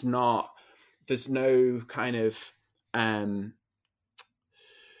thinking. It's not, there's no kind of there's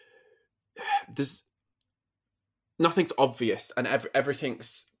nothing's obvious, and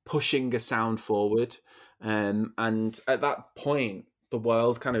everything's pushing a sound forward. And at that point, the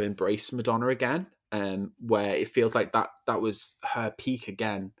world kind of embraced Madonna again, where it feels like that was her peak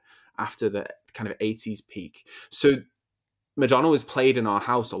again after the kind of 80s peak. So Madonna was played in our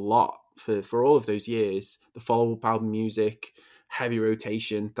house a lot for all of those years. The follow-up album music, heavy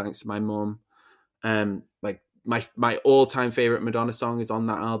rotation, thanks to my mum. Like my all-time favorite Madonna song is on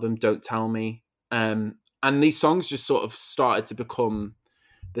that album, Don't Tell Me. And these songs just sort of started to become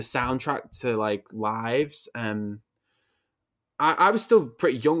the soundtrack to like lives. I was still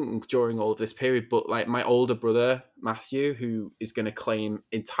pretty young during all of this period, but like my older brother, Matthew, who is going to claim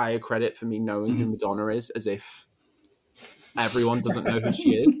entire credit for me knowing who Madonna is, as if everyone doesn't know who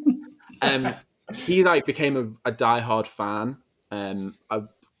she is. He like became a diehard fan.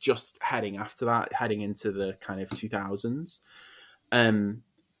 Just heading into the kind of 2000s. And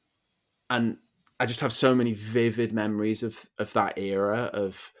I just have so many vivid memories of that era,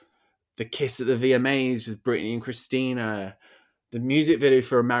 of the kiss at the VMAs with Britney and Christina, the music video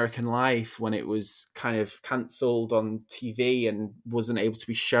for American Life when it was kind of cancelled on TV and wasn't able to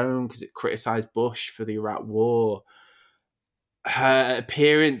be shown because it criticized Bush for the Iraq War. Her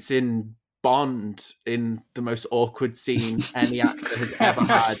appearance in Bond in the most awkward scene any actor has ever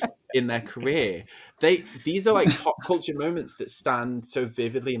had in their career. These are like pop culture moments that stand so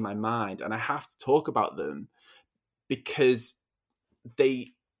vividly in my mind, and I have to talk about them because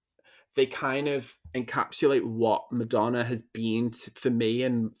they kind of encapsulate what Madonna has been for me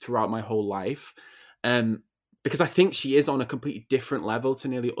and throughout my whole life. Because I think she is on a completely different level to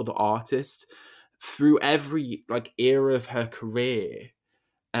nearly other artists through every like era of her career.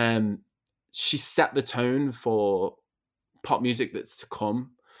 She set the tone for pop music that's to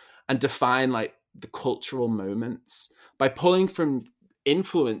come and define like the cultural moments by pulling from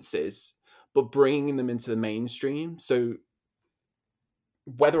influences but bringing them into the mainstream. So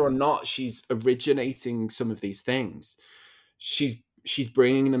whether or not she's originating some of these things, she's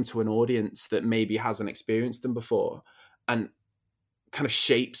bringing them to an audience that maybe hasn't experienced them before and kind of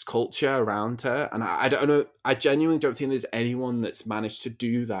shapes culture around her. And I don't know, I genuinely don't think there's anyone that's managed to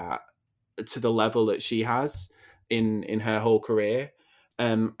do that to the level that she has in her whole career.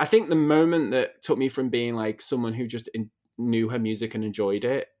 I think the moment that took me from being like someone who just knew her music and enjoyed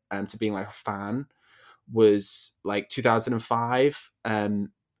it to being like a fan was like 2005.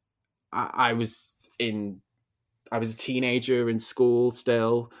 I was a teenager in school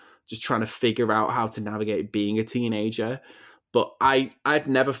still, just trying to figure out how to navigate being a teenager. But I'd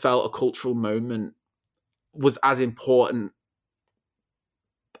never felt a cultural moment was as important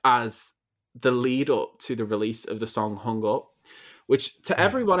as the lead up to the release of the song Hung Up, which to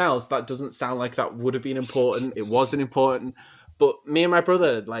everyone else, that doesn't sound like that would have been important. It wasn't important. But me and my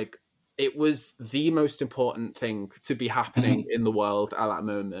brother, like, it was the most important thing to be happening in the world at that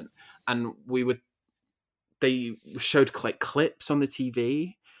moment. And they showed like clips on the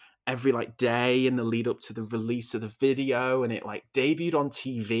TV every like day in the lead up to the release of the video, and it like debuted on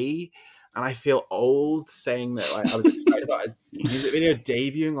TV. And I feel old saying that like I was excited about a music video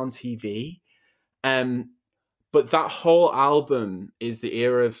debuting on TV. But that whole album is the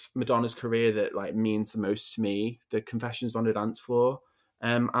era of Madonna's career that like means the most to me. The Confessions on a Dance Floor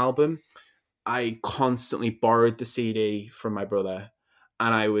album. I constantly borrowed the CD from my brother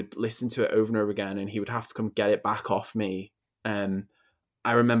and I would listen to it over and over again, and he would have to come get it back off me.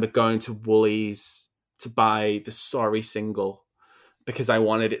 I remember going to Woolies to buy the Sorry single because I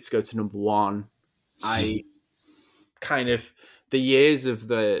wanted it to go to number one. I kind of, the years of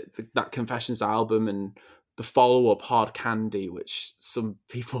that Confessions album and the follow-up Hard Candy, which some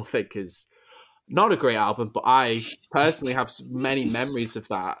people think is not a great album, but I personally have many memories of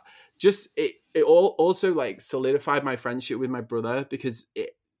that. Just it all also like solidified my friendship with my brother because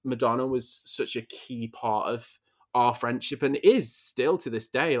Madonna was such a key part of our friendship and is still to this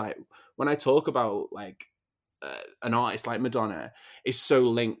day. Like when I talk about like an artist like Madonna, is so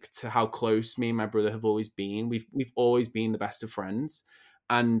linked to how close me and my brother have always been. We've always been the best of friends,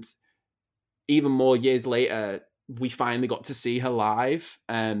 and even more years later, we finally got to see her live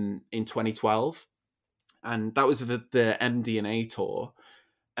in 2012, and that was the MDNA tour,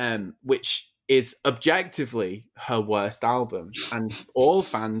 which is objectively her worst album, and all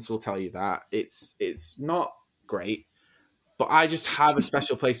fans will tell you that it's not great. But I just have a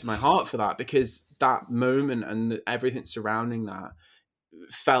special place in my heart for that because that moment and everything surrounding that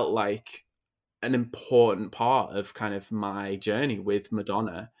felt like an important part of kind of my journey with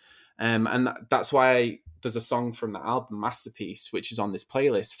Madonna. And that's why there's a song from the album Masterpiece, which is on this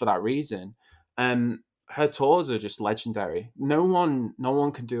playlist for that reason. her tours are just legendary. No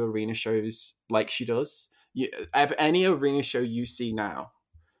one can do arena shows like she does. Any arena show you see now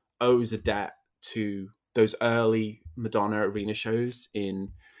owes a debt to those early Madonna arena shows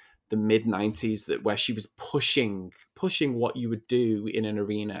in the mid 90s, that where she was pushing what you would do in an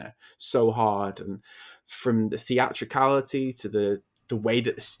arena so hard, and from the theatricality to the way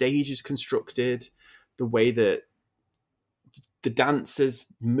that the stage is constructed, the way that the dancers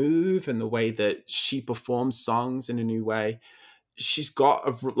move, and the way that she performs songs in a new way. She's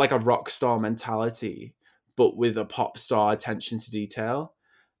got a rock star mentality, but with a pop star attention to detail.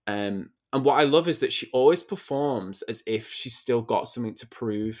 And what I love is that she always performs as if she's still got something to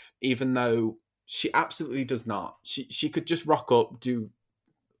prove, even though she absolutely does not. She could just rock up, do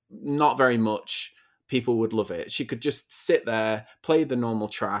not very much. People would love it. She could just sit there, play the normal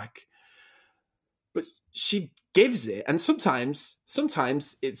track, but she gives it. And sometimes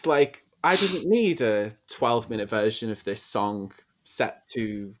it's like, I didn't need a 12-minute version of this song set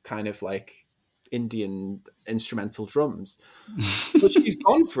to kind of like Indian instrumental drums, but she's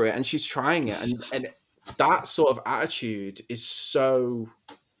gone for it and she's trying it, and that sort of attitude is so,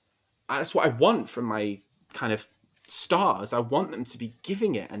 that's what I want from my kind of stars. I want them to be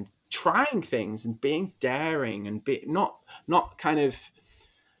giving it and trying things and being daring and not kind of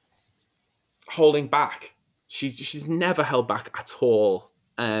holding back. She's never held back at all.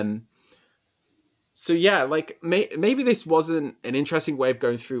 So yeah, like maybe this wasn't an interesting way of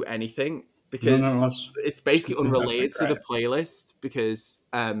going through anything, because it's basically unrelated to the playlist, because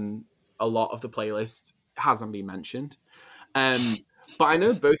a lot of the playlist hasn't been mentioned. But I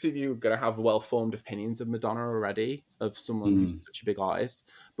know both of you are going to have well-formed opinions of Madonna already, of someone who's such a big artist.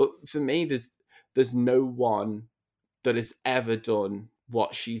 But for me, there's no one that has ever done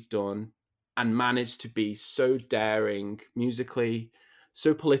what she's done and managed to be so daring musically,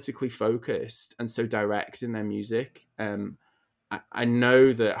 so politically focused, and so direct in their music. I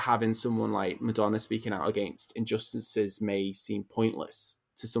know that having someone like Madonna speaking out against injustices may seem pointless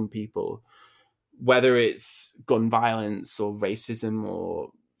to some people, whether it's gun violence or racism or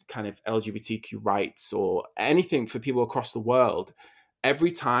kind of LGBTQ rights or anything for people across the world.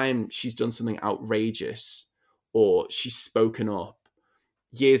 Every time she's done something outrageous or she's spoken up,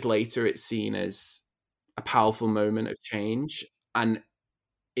 years later it's seen as a powerful moment of change, and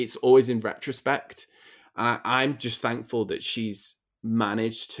it's always in retrospect. And I'm just thankful that she's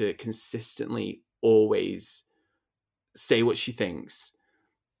managed to consistently always say what she thinks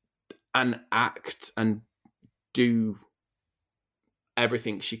and act and do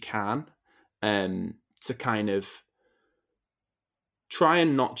everything she can to kind of try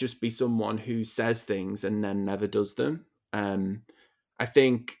and not just be someone who says things and then never does them. I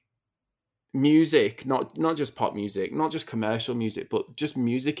think music, not just pop music, not just commercial music, but just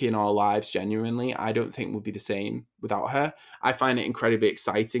music in our lives genuinely, I don't think would be the same without her. I find it incredibly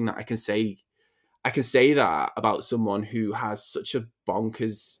exciting that I can say that about someone who has such a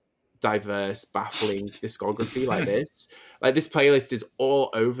bonkers, diverse, baffling discography like this. Like, this playlist is all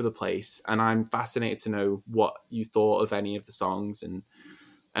over the place, and I'm fascinated to know what you thought of any of the songs,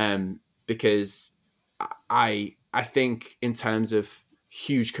 and because I think in terms of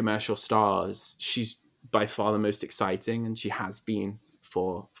huge commercial stars, she's by far the most exciting, and she has been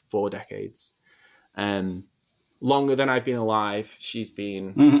for 4 decades. Longer than I've been alive, she's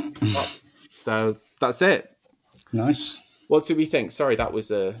been up. So that's it. Nice. What do we think? Sorry, that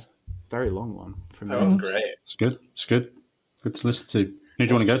was a very long one from me. That was great. It's good. It's good. Good to listen to. Who do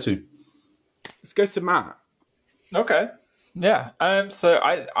you want to go to? Let's go to Matt. Okay. Yeah. So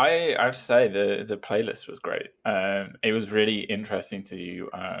I have to say the playlist was great. It was really interesting to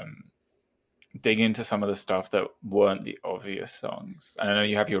dig into some of the stuff that weren't the obvious songs. And I know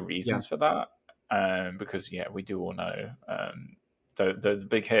you have your reasons for that. Because we do all know the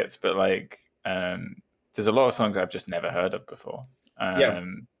big hits, but like there's a lot of songs I've just never heard of before.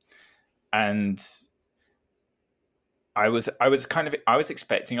 And I was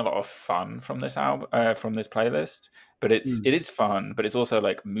expecting a lot of fun from this album, from this playlist, but it is fun, but it's also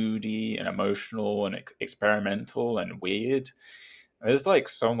like moody and emotional and experimental and weird. There's like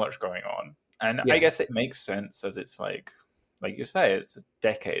so much going on, and I guess it makes sense as it's like you say, it's a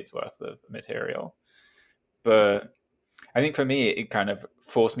decade's worth of material. But I think for me, it kind of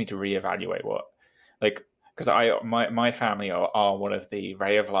forced me to reevaluate because my family are one of the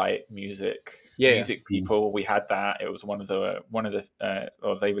Ray of Light music people. We had that. It was one of the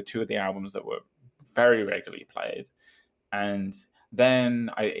or they were 2 of the albums that were very regularly played. And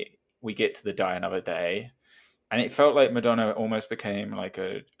then we get to the Die Another Day, and it felt like Madonna almost became like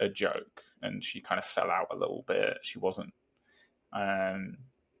a joke, and she kind of fell out a little bit. She wasn't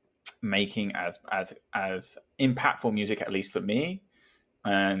making as impactful music, at least for me.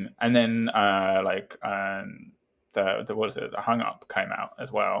 And then the what is it? The Hung Up came out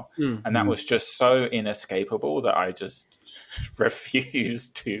as well, and that was just so inescapable that I just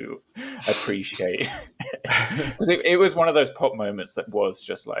refused to appreciate because it was one of those pop moments that was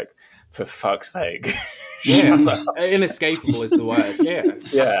just like, for fuck's sake. Yeah, inescapable is the word. Yeah,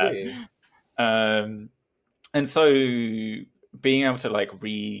 yeah. Absolutely. And so being able to like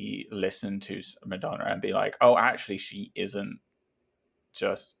re-listen to Madonna and be like, oh, actually, she isn't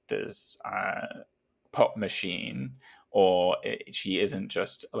just this pop machine, or she isn't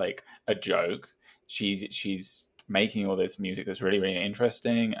just like a joke. She's making all this music that's really, really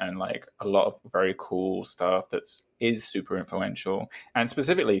interesting, and like a lot of very cool stuff is super influential. And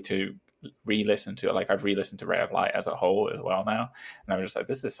specifically to re-listen to it, like I've re-listened to Ray of Light as a whole as well now, and I'm just like,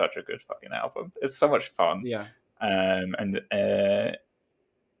 this is such a good fucking album. It's so much fun. Yeah. And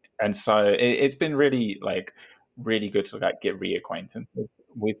so it's been really like really good to like get reacquainted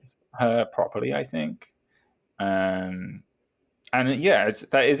with her properly, I think. And yeah, it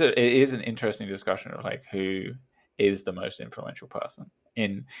is an interesting discussion of like who is the most influential person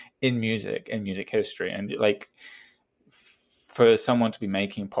in music and music history, and like for someone to be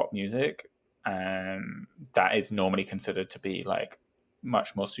making pop music, that is normally considered to be like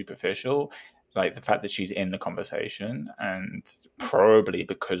much more superficial. Like the fact that she's in the conversation, and probably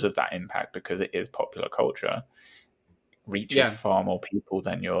because of that impact, because it is popular culture, reaches far more people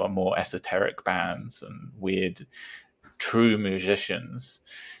than your more esoteric bands and weird true musicians.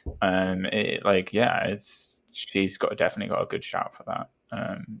 She's definitely got a good shout for that.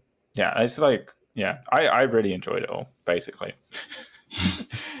 It's like, I really enjoyed it all, basically.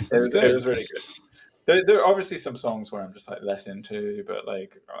 It was really good. There are obviously some songs where I'm just like less into, but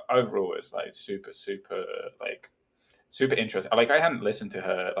like overall it's like super interesting. Like I hadn't listened to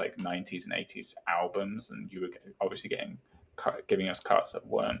her like 90s and 80s albums, and you were obviously giving us cuts that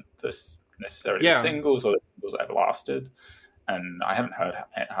weren't necessarily the singles or the singles that have lasted, and I haven't heard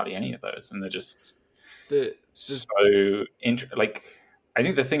hardly any of those, and they're just like, I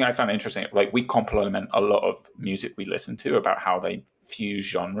think the thing I found interesting, like we compliment a lot of music we listen to about how they fuse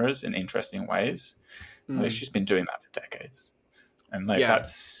genres in interesting ways. Like she's been doing that for decades, and like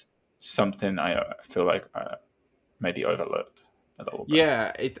that's something I feel like maybe overlooked a little bit.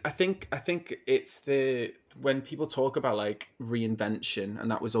 Yeah, I think it's when people talk about like reinvention,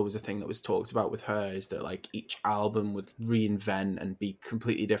 and that was always a thing that was talked about with her, is that like each album would reinvent and be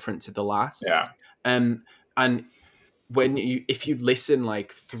completely different to the last. Yeah. And if you listen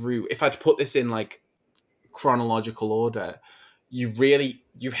like through, if I'd put this in like chronological order, you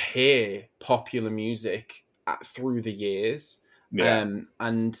hear popular music through the years. And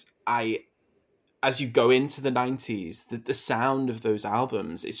as you go into the 90s, the sound of those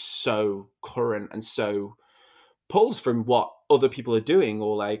albums is so current and so pulls from what other people are doing.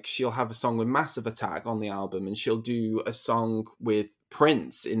 Or like she'll have a song with Massive Attack on the album, and she'll do a song with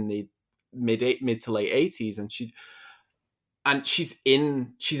Prince in the mid to late 80s, and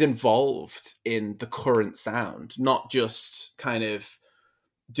she's involved in the current sound, not just kind of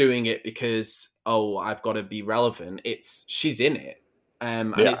doing it because, oh, I've got to be relevant. She's in it.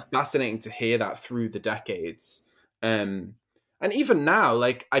 And it's fascinating to hear that through the decades. And even now,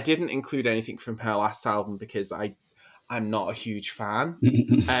 like I didn't include anything from her last album because I'm not a huge fan.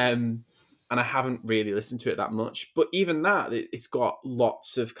 And I haven't really listened to it that much. But even that, it's got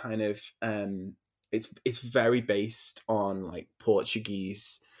lots of kind of it's very based on like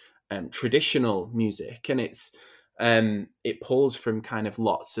Portuguese traditional music, and it pulls from kind of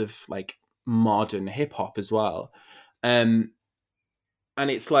lots of like modern hip hop as well. And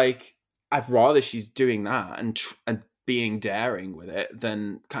it's like, I'd rather she's doing that and being daring with it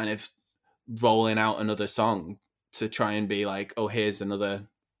than kind of rolling out another song to try and be like, oh, here's another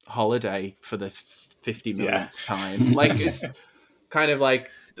holiday for the 50 millionth time. Like it's kind of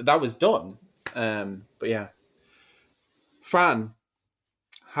like that was done. But yeah, Fran,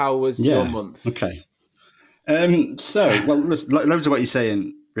 how was your month? Okay. Loads of what you're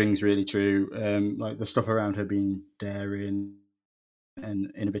saying rings really true. Like the stuff around her being daring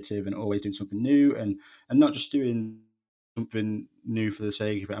and innovative and always doing something new, and not just doing something new for the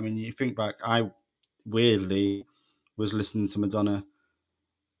sake of it. I mean, you think back, I weirdly was listening to Madonna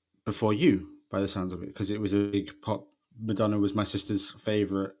before you, by the sounds of it, because it was a big pop. Madonna was my sister's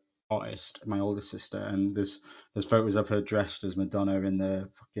favourite artist, my older sister, and there's photos of her dressed as Madonna in the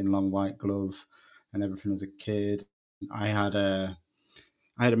fucking long white glove and everything as a kid. I had a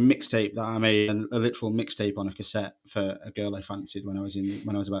mixtape that I made, a literal mixtape on a cassette for a girl I fancied when I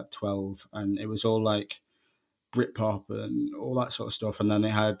was about 12, and it was all like Britpop and all that sort of stuff. And then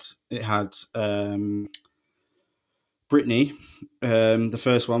it had Britney, the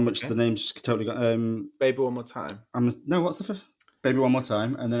first one, which the name just totally got. Baby One More Time. No, what's the first? Baby One More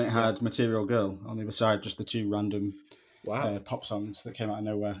Time, and then it had Material Girl on the other side, just the two random pop songs that came out of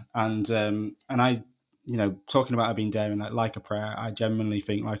nowhere. And I, talking about her being daring, like a Prayer, I genuinely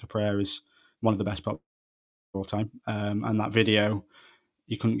think Like a Prayer is one of the best pop of all time. And that video,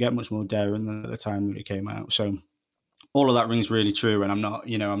 you couldn't get much more daring than at the time that it came out. So all of that rings really true, and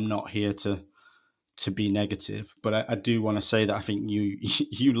I'm not here to be negative, but I do want to say that I think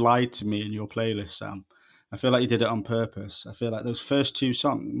you lied to me in your playlist, Sam. I feel like you did it on purpose. I feel like those first two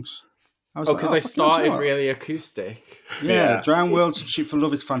songs, because I started really acoustic. Yeah, Drown World, Shoot for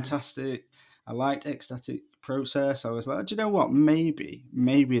Love is fantastic. I liked Ecstatic Process. I was like, do you know what? Maybe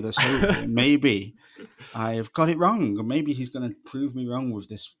there's hope here. Maybe I have got it wrong, or maybe he's going to prove me wrong with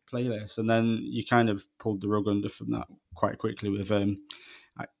this playlist. And then you kind of pulled the rug under from that quite quickly with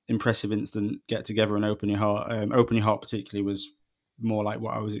Impressive Instant, Get Together and Open Your Heart. Open Your Heart particularly was more like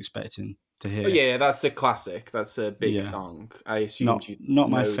what I was expecting to hear. Oh, yeah, that's the classic. That's a big song. I assumed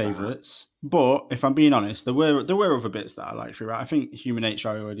not my favourites, but if I'm being honest, there were other bits that I liked throughout. I think Human Nature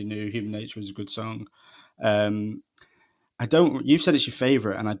I already knew. Human Nature was a good song. You've said it's your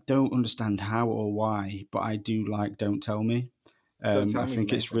favourite, and I don't understand how or why, but I do like Don't Tell Me. I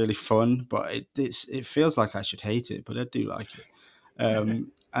think it's really fun, but it feels like I should hate it, but I do like it.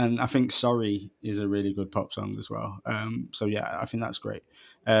 And I think Sorry is a really good pop song as well. So yeah, I think that's great.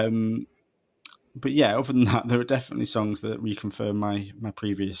 But yeah, other than that, there are definitely songs that reconfirm my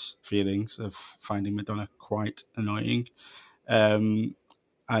previous feelings of finding Madonna quite annoying. I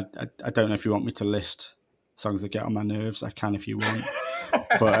don't know if you want me to list songs that get on my nerves. I can if you want.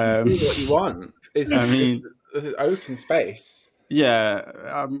 But do what you want. Open space.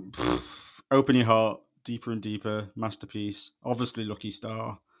 Yeah. Open Your Heart, Deeper and Deeper, Masterpiece, obviously Lucky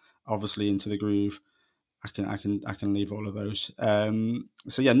Star, obviously Into the Groove. I can leave all of those.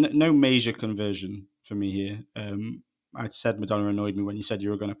 So yeah, no major conversion for me here. I said Madonna annoyed me when you said you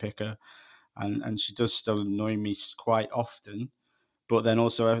were going to pick her, and she does still annoy me quite often. But then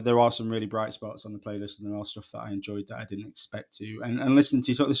also there are some really bright spots on the playlist, and there are stuff that I enjoyed that I didn't expect to. And listening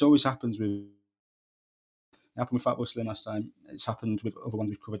to you talk, this always happens with. It happened with Fatboy Slim last time. It's happened with other ones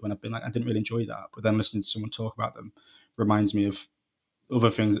we've covered when I've been like, I didn't really enjoy that. But then listening to someone talk about them reminds me of other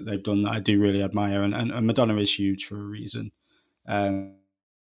things that they've done that I do really admire. And Madonna is huge for a reason.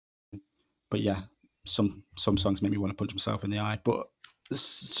 But yeah, some songs make me want to punch myself in the eye. But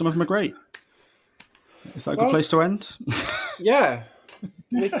some of them are great. Is that a good place to end? Yeah.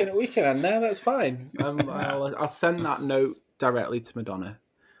 We can end there. That's fine. I'll send that note directly to Madonna.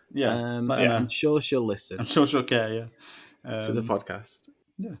 Yeah, I'm sure she'll listen. I'm sure she'll care. Yeah, to the podcast.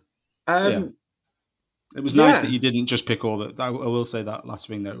 Yeah. It was nice that you didn't just pick all the. I will say that last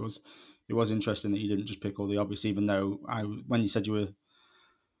thing though, it was interesting that you didn't just pick all the obvious. Even though when you said you were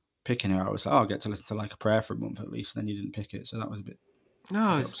picking her, I was like, I'll get to listen to Like a Prayer for a month at least. And then you didn't pick it, so that was a bit.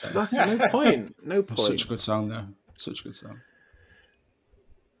 No, that's no point. No point. Such a good song though. Such a good song.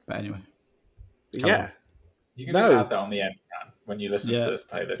 But anyway. Yeah. You can just add that on the end, Fran, when you listen to this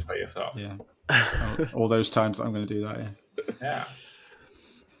playlist by yourself. Yeah. all those times that I'm going to do that, yeah.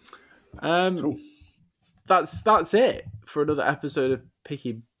 Cool. That's it for another episode of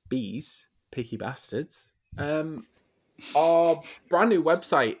Picky Bastards. Our brand new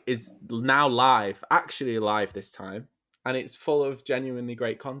website is now live, actually live this time, and it's full of genuinely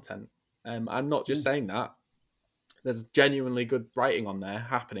great content. I'm not just saying that. There's genuinely good writing on there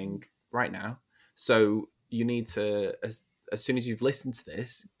happening right now. So you need to, as soon as you've listened to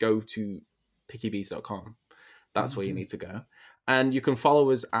this, go to pickybees.com. That's where you need to go. And you can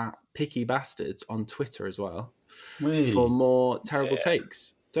follow us at Picky Bastards on Twitter as well for more terrible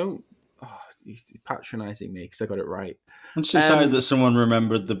takes. Don't... he's patronising me because I got it right. I'm just excited that someone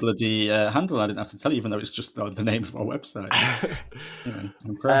remembered the bloody handle. I didn't have to tell you, even though it's just the name of our website. I'm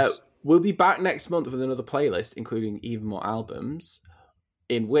impressed. We'll be back next month with another playlist, including even more albums,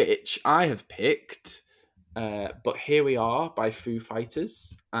 in which I have picked But Here We Are by Foo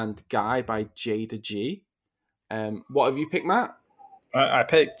Fighters and Guy by Jada G. What have you picked, Matt? I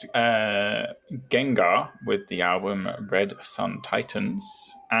picked Gengar with the album Red Sun Titans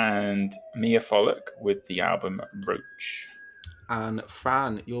and Mia Follick with the album Roach. And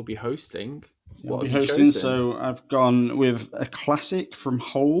Fran, you'll be hosting. I'll be hosting, so I've gone with a classic from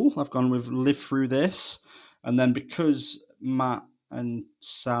Hole. I've gone with Live Through This. And then because Matt and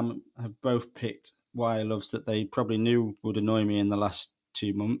Sam have both picked Why I Loves that they probably knew would annoy me in the last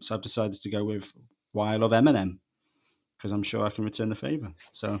 2 months, I've decided to go with Why I Love Eminem, because I'm sure I can return the favour.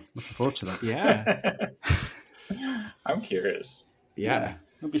 So looking forward to that. Yeah. I'm curious. Yeah.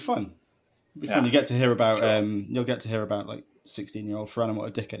 It'll be fun. It'll be fun. You get to hear about you'll get to hear about like 16-year-old Fran and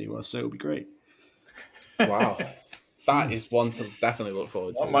what a dickhead he was, so it'll be great. Wow. That is one to definitely look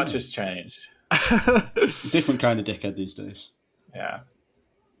forward to. Not much has changed. Different kind of dickhead these days. Yeah.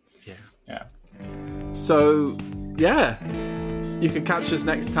 So, yeah. You can catch us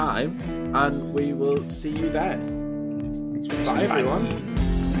next time, and we will see you then. Thanks for Bye, listening. everyone.